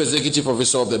 and the Chief Executive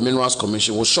Officer of the Minerals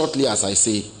Commission will shortly, as I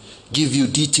say, give you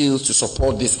details to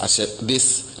support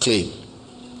this claim.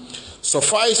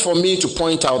 Suffice for me to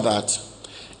point out that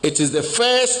it is the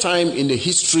first time in the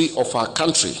history of our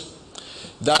country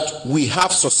that we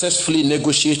have successfully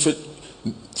negotiated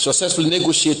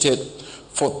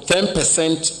for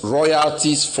 10%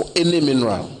 royalties for any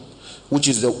mineral, which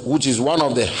is one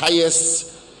of the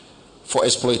highest for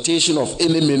exploitation of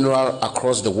any mineral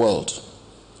across the world.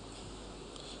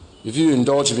 If you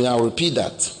indulge me, I'll repeat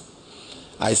that.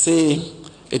 I say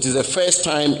it is the first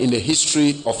time in the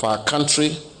history of our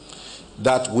country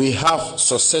that we have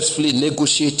successfully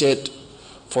negotiated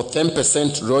for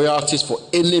 10% royalties for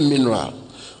any mineral,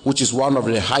 which is one of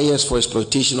the highest for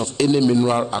exploitation of any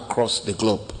mineral across the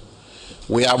globe.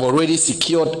 We have already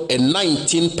secured a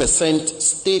 19%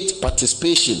 state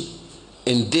participation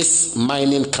in this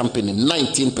mining company,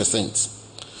 19%,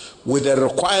 with a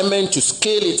requirement to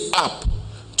scale it up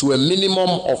to a minimum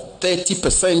of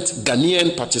 30%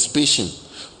 Ghanaian participation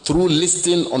through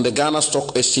listing on the Ghana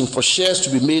Stock Exchange for shares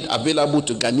to be made available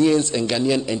to Ghanaians and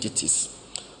Ghanaian entities.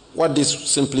 What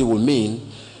this simply will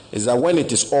mean is that when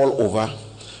it is all over,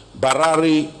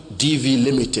 Barari DV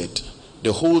Limited,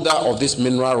 the holder of this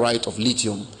mineral right of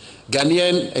lithium,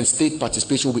 Ghanaian and state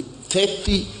participation will be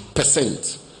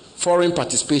 30%. Foreign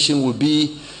participation will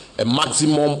be a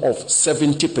maximum of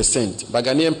 70%, but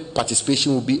Ghanaian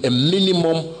participation will be a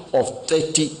minimum of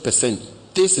 30%.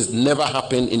 This has never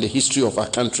happened in the history of our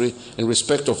country in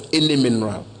respect of any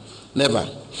mineral. Never.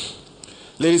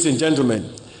 Ladies and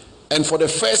gentlemen, and for the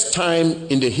first time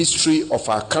in the history of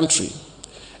our country,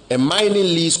 a mining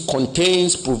lease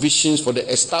contains provisions for the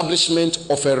establishment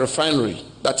of a refinery,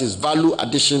 that is value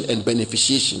addition and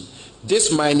beneficiation.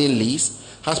 This mining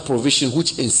lease has provision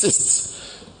which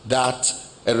insists that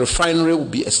a refinery will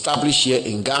be established here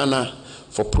in Ghana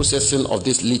for processing of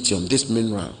this lithium, this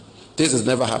mineral. This has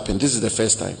never happened. This is the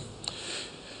first time.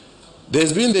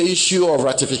 There's been the issue of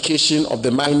ratification of the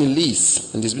mining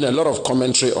lease, and there's been a lot of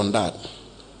commentary on that.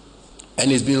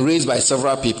 And it's been raised by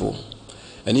several people.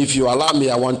 And if you allow me,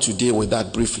 I want to deal with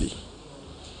that briefly.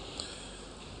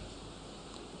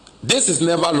 This has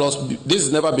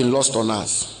never been lost on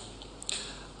us,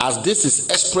 as this is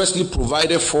expressly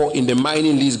provided for in the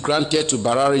mining lease granted to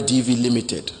Barari DV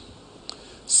Limited.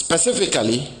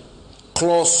 Specifically,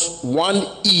 Clause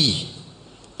 1E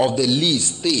of the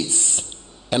lease states,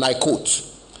 and I quote,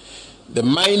 "The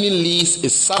mining lease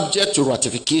is subject to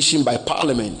ratification by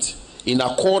Parliament in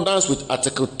accordance with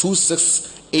Article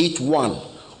 2681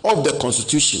 of the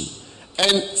Constitution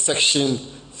and Section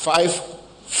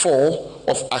 5(4)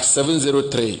 of Act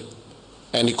 703."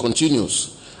 And he continues,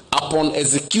 "Upon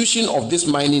execution of this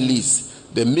mining lease,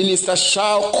 the minister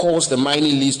shall cause the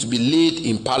mining lease to be laid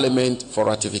in Parliament for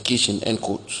ratification," end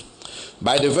quote.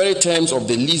 By the very terms of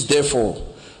the lease, therefore,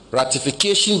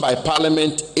 ratification by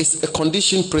Parliament is a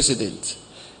condition precedent.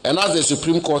 And as the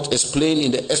Supreme Court explained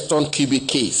in the Eston Cubic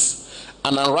case,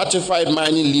 an unratified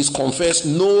mining lease confers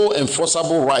no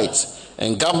enforceable rights,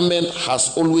 and government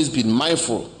has always been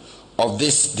mindful of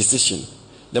this decision.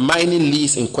 The mining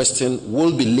lease in question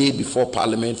will be laid before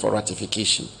Parliament for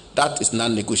ratification. That is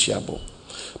non-negotiable.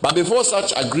 But before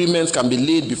such agreements can be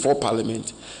laid before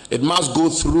Parliament, it must go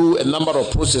through a number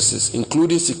of processes,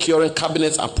 including securing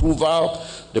Cabinet's approval.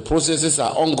 The processes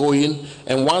are ongoing,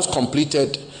 and once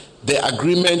completed, the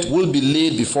agreement will be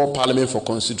laid before Parliament for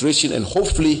consideration and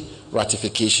hopefully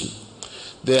ratification.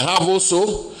 There have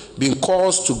also been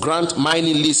calls to grant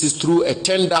mining leases through a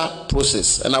tender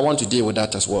process, and I want to deal with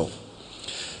that as well.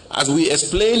 As we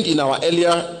explained in our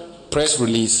earlier press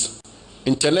release,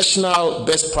 international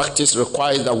best practice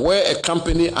requires that where a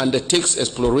company undertakes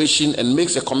exploration and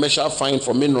makes a commercial find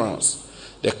for minerals,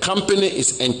 the company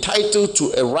is entitled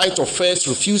to a right of first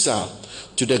refusal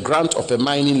to the grant of a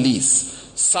mining lease,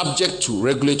 subject to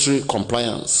regulatory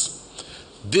compliance.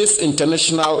 This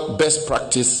international best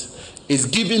practice is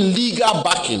given legal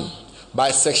backing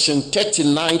by Section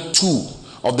 39(2)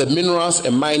 of the Minerals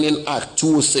and Mining Act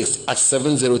 206, Act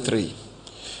 703.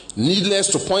 Needless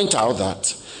to point out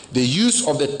that the use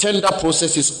of the tender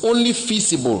process is only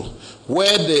feasible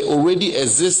where there already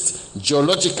exists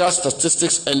geological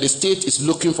statistics and the state is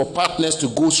looking for partners to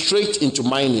go straight into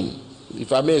mining.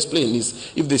 If I may explain this,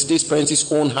 if the state spends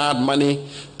its own hard money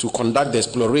to conduct the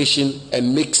exploration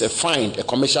and makes a find, a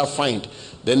commercial find,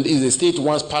 then if the state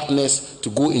wants partners to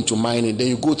go into mining, then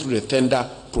you go through the tender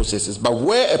processes. But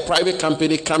where a private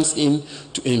company comes in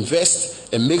to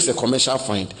invest and makes a commercial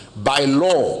find, by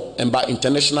law and by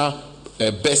international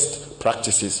best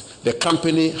practices, the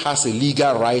company has a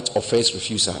legal right of first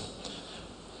refusal.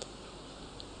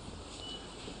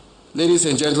 Ladies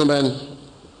and gentlemen,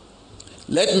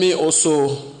 let me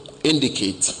also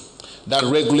indicate that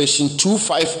Regulation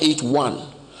 2581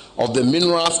 of the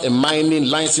Minerals and Mining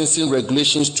Licensing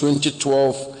Regulations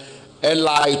 2012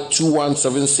 LI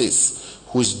 2176,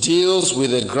 which deals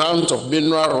with the grant of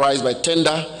mineral rights by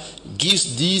tender,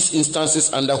 gives these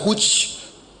instances under which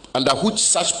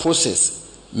such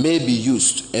process may be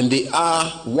used, and they are: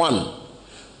 1,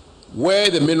 where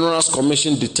the Minerals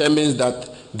Commission determines that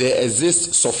there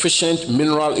exists sufficient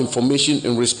mineral information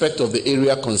in respect of the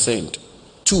area concerned;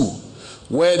 2,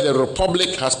 where the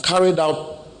Republic has carried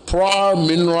out prior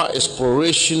mineral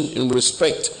exploration in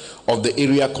respect of the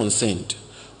area concerned;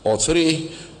 or 3,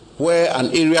 where an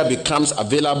area becomes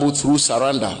available through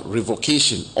surrender,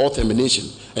 revocation, or termination,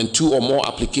 and 2 or more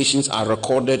applications are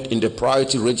recorded in the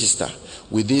priority register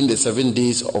within the 7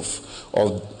 days of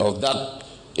that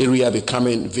area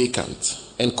becoming vacant,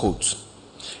 end quote.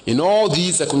 In all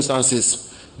these circumstances,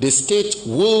 the state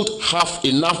will have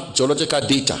enough geological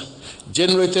data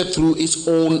generated through its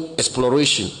own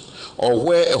exploration, or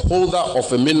where a holder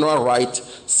of a mineral right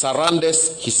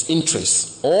surrenders his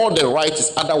interest, or the right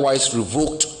is otherwise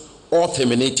revoked or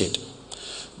terminated.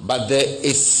 But there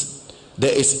is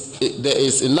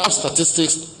enough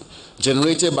statistics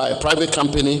generated by a private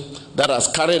company that has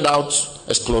carried out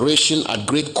exploration at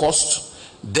great cost,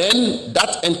 then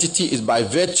that entity is by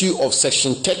virtue of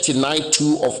Section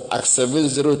 39(2) of Act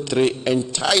 703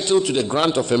 entitled to the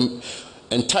grant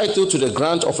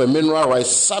of a mineral right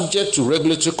subject to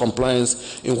regulatory compliance,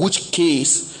 in which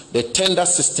case the tender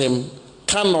system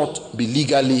cannot be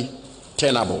legally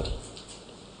tenable.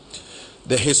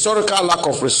 The historical lack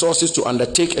of resources to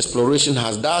undertake exploration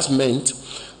has thus meant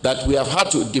that we have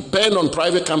had to depend on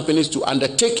private companies to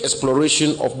undertake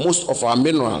exploration of most of our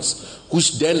minerals,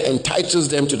 which then entitles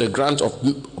them to the grant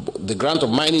of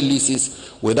mining leases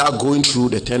without going through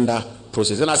the tender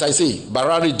process. And as I say,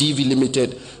 Barari DV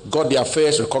Limited got their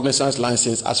first recognizance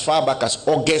license as far back as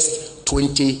August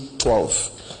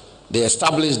 2012. They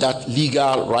established that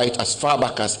legal right as far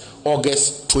back as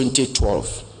August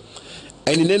 2012.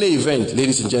 And in any event,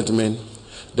 ladies and gentlemen,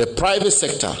 the private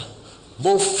sector,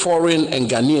 both foreign and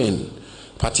Ghanaian,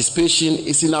 participation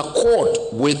is in accord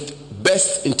with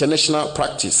best international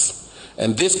practice,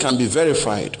 and this can be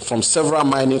verified from several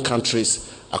mining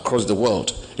countries across the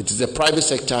world. It is the private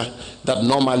sector that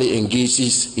normally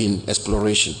engages in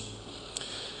exploration.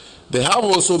 There have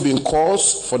also been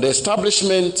calls for the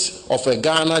establishment of a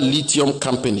Ghana lithium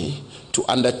company to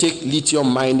undertake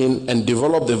lithium mining and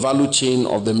develop the value chain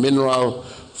of the mineral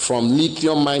from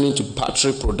lithium mining to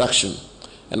battery production.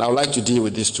 And I would like to deal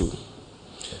with this too.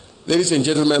 Ladies and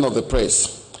gentlemen of the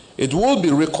press, it will be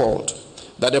recalled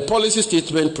that the policy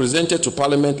statement presented to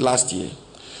Parliament last year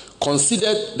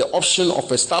considered the option of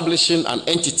establishing an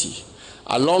entity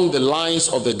along the lines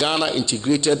of the Ghana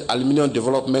Integrated Aluminium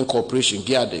Development Corporation,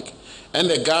 GIADEC, and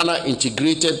the Ghana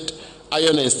Integrated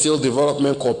Iron and Steel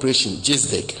Development Corporation,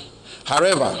 GISDEC.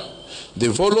 However, the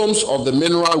volumes of the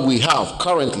mineral we have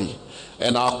currently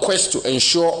and our quest to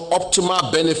ensure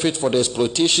optimal benefit for the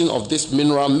exploitation of this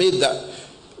mineral meant that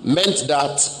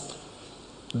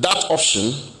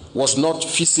option was not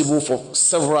feasible for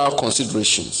several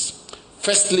considerations.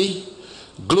 Firstly,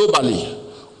 globally,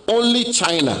 only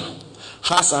China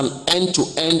has an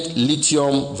end-to-end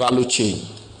lithium value chain.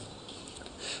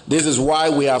 This is why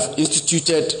we have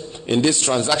instituted in this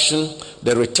transaction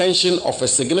the retention of a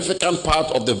significant part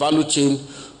of the value chain,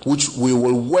 which we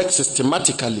will work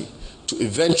systematically to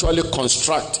eventually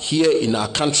construct here in our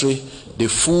country the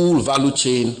full value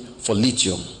chain for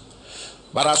lithium.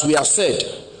 But as we have said,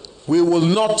 we will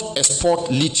not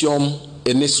export lithium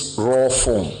in its raw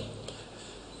form.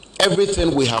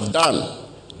 Everything we have done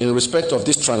in respect of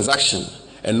this transaction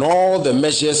and all the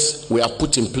measures we have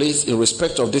put in place in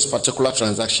respect of this particular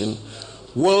transaction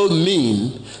will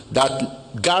mean that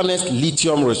Ghana's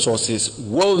lithium resources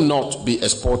will not be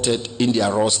exported in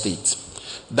their raw state.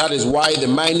 That is why the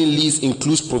mining lease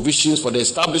includes provisions for the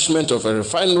establishment of a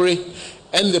refinery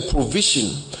and the provision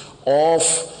of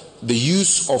the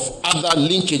use of other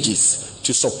linkages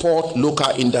to support local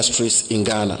industries in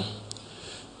Ghana.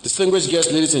 Distinguished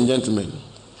guests, ladies and gentlemen,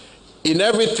 in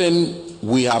everything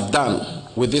we have done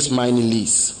with this mining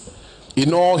lease,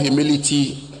 in all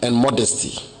humility and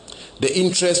modesty, the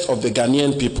interest of the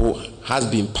Ghanaian people has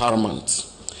been paramount.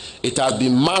 It has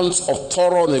been months of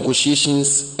thorough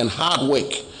negotiations and hard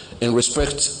work in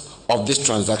respect of this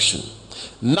transaction.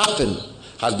 Nothing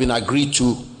has been agreed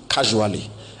to casually.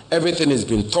 Everything has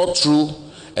been thought through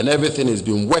and everything has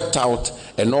been worked out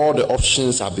and all the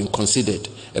options have been considered.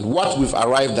 And what we've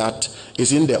arrived at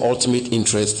is in the ultimate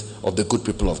interest of the good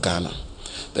people of Ghana.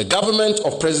 The government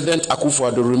of President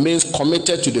Akufo-Addo remains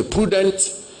committed to the prudent,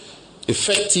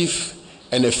 effective,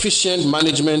 and efficient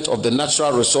management of the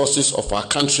natural resources of our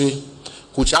country,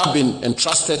 which have been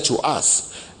entrusted to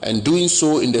us, and doing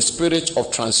so in the spirit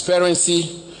of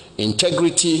transparency,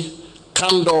 integrity,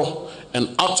 candor,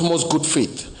 and utmost good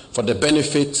faith for the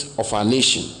benefit of our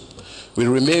nation. We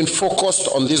remain focused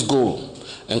on this goal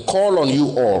and call on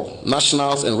you all,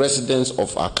 nationals and residents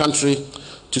of our country,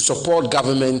 to support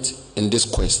government in this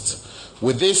quest.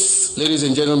 With this, ladies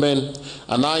and gentlemen,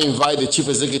 I now invite the Chief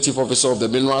Executive Officer of the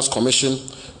Minerals Commission,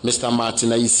 Mr. Martin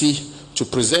Ayisi, to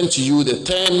present to you the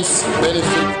terms,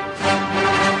 benefits.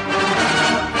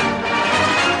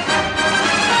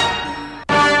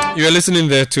 You are listening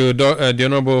there to the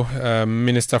Honorable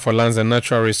Minister for Lands and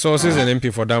Natural Resources and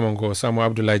MP for Damongo, Samuel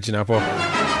Abdullahi Jinapo,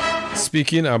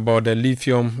 speaking about the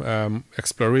lithium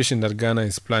exploration that Ghana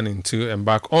is planning to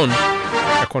embark on,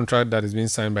 a contract that is being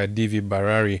signed by DV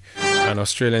Barari, an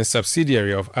Australian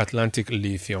subsidiary of Atlantic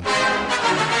Lithium.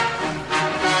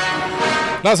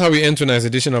 That's how we end tonight's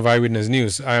edition of Eyewitness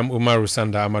News. I am Umaru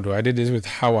Sanda Amado. I did this with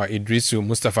Hawa Idrisu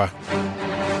Mustafa.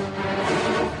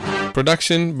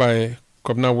 Production by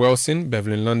Kobna Wilson,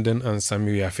 Beverly London, and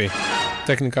Samuel Yafe.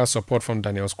 Technical support from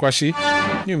Daniel Squashi.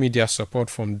 New media support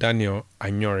from Daniel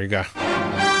Anyoriga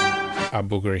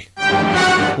Abugri.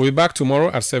 We'll be back tomorrow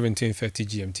at 17:30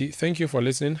 GMT. Thank you for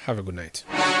listening. Have a good night.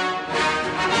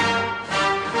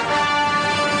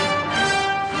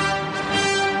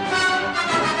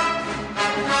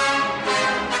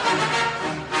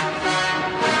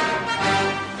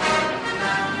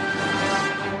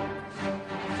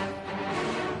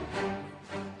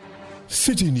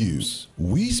 City News.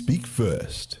 We speak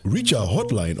first. Reach our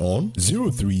hotline on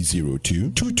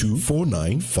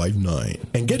 0302-224959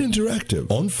 and get interactive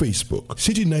on Facebook,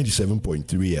 City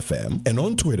 97.3 FM, and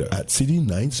on Twitter at City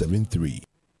 973.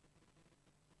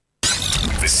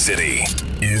 The city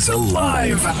is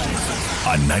alive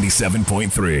on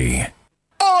 97.3.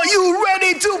 Are you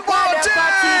ready to party?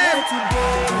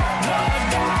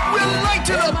 We're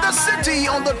lighting up the city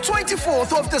on the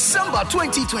 24th of December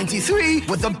 2023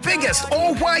 with the biggest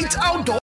all-white outdoor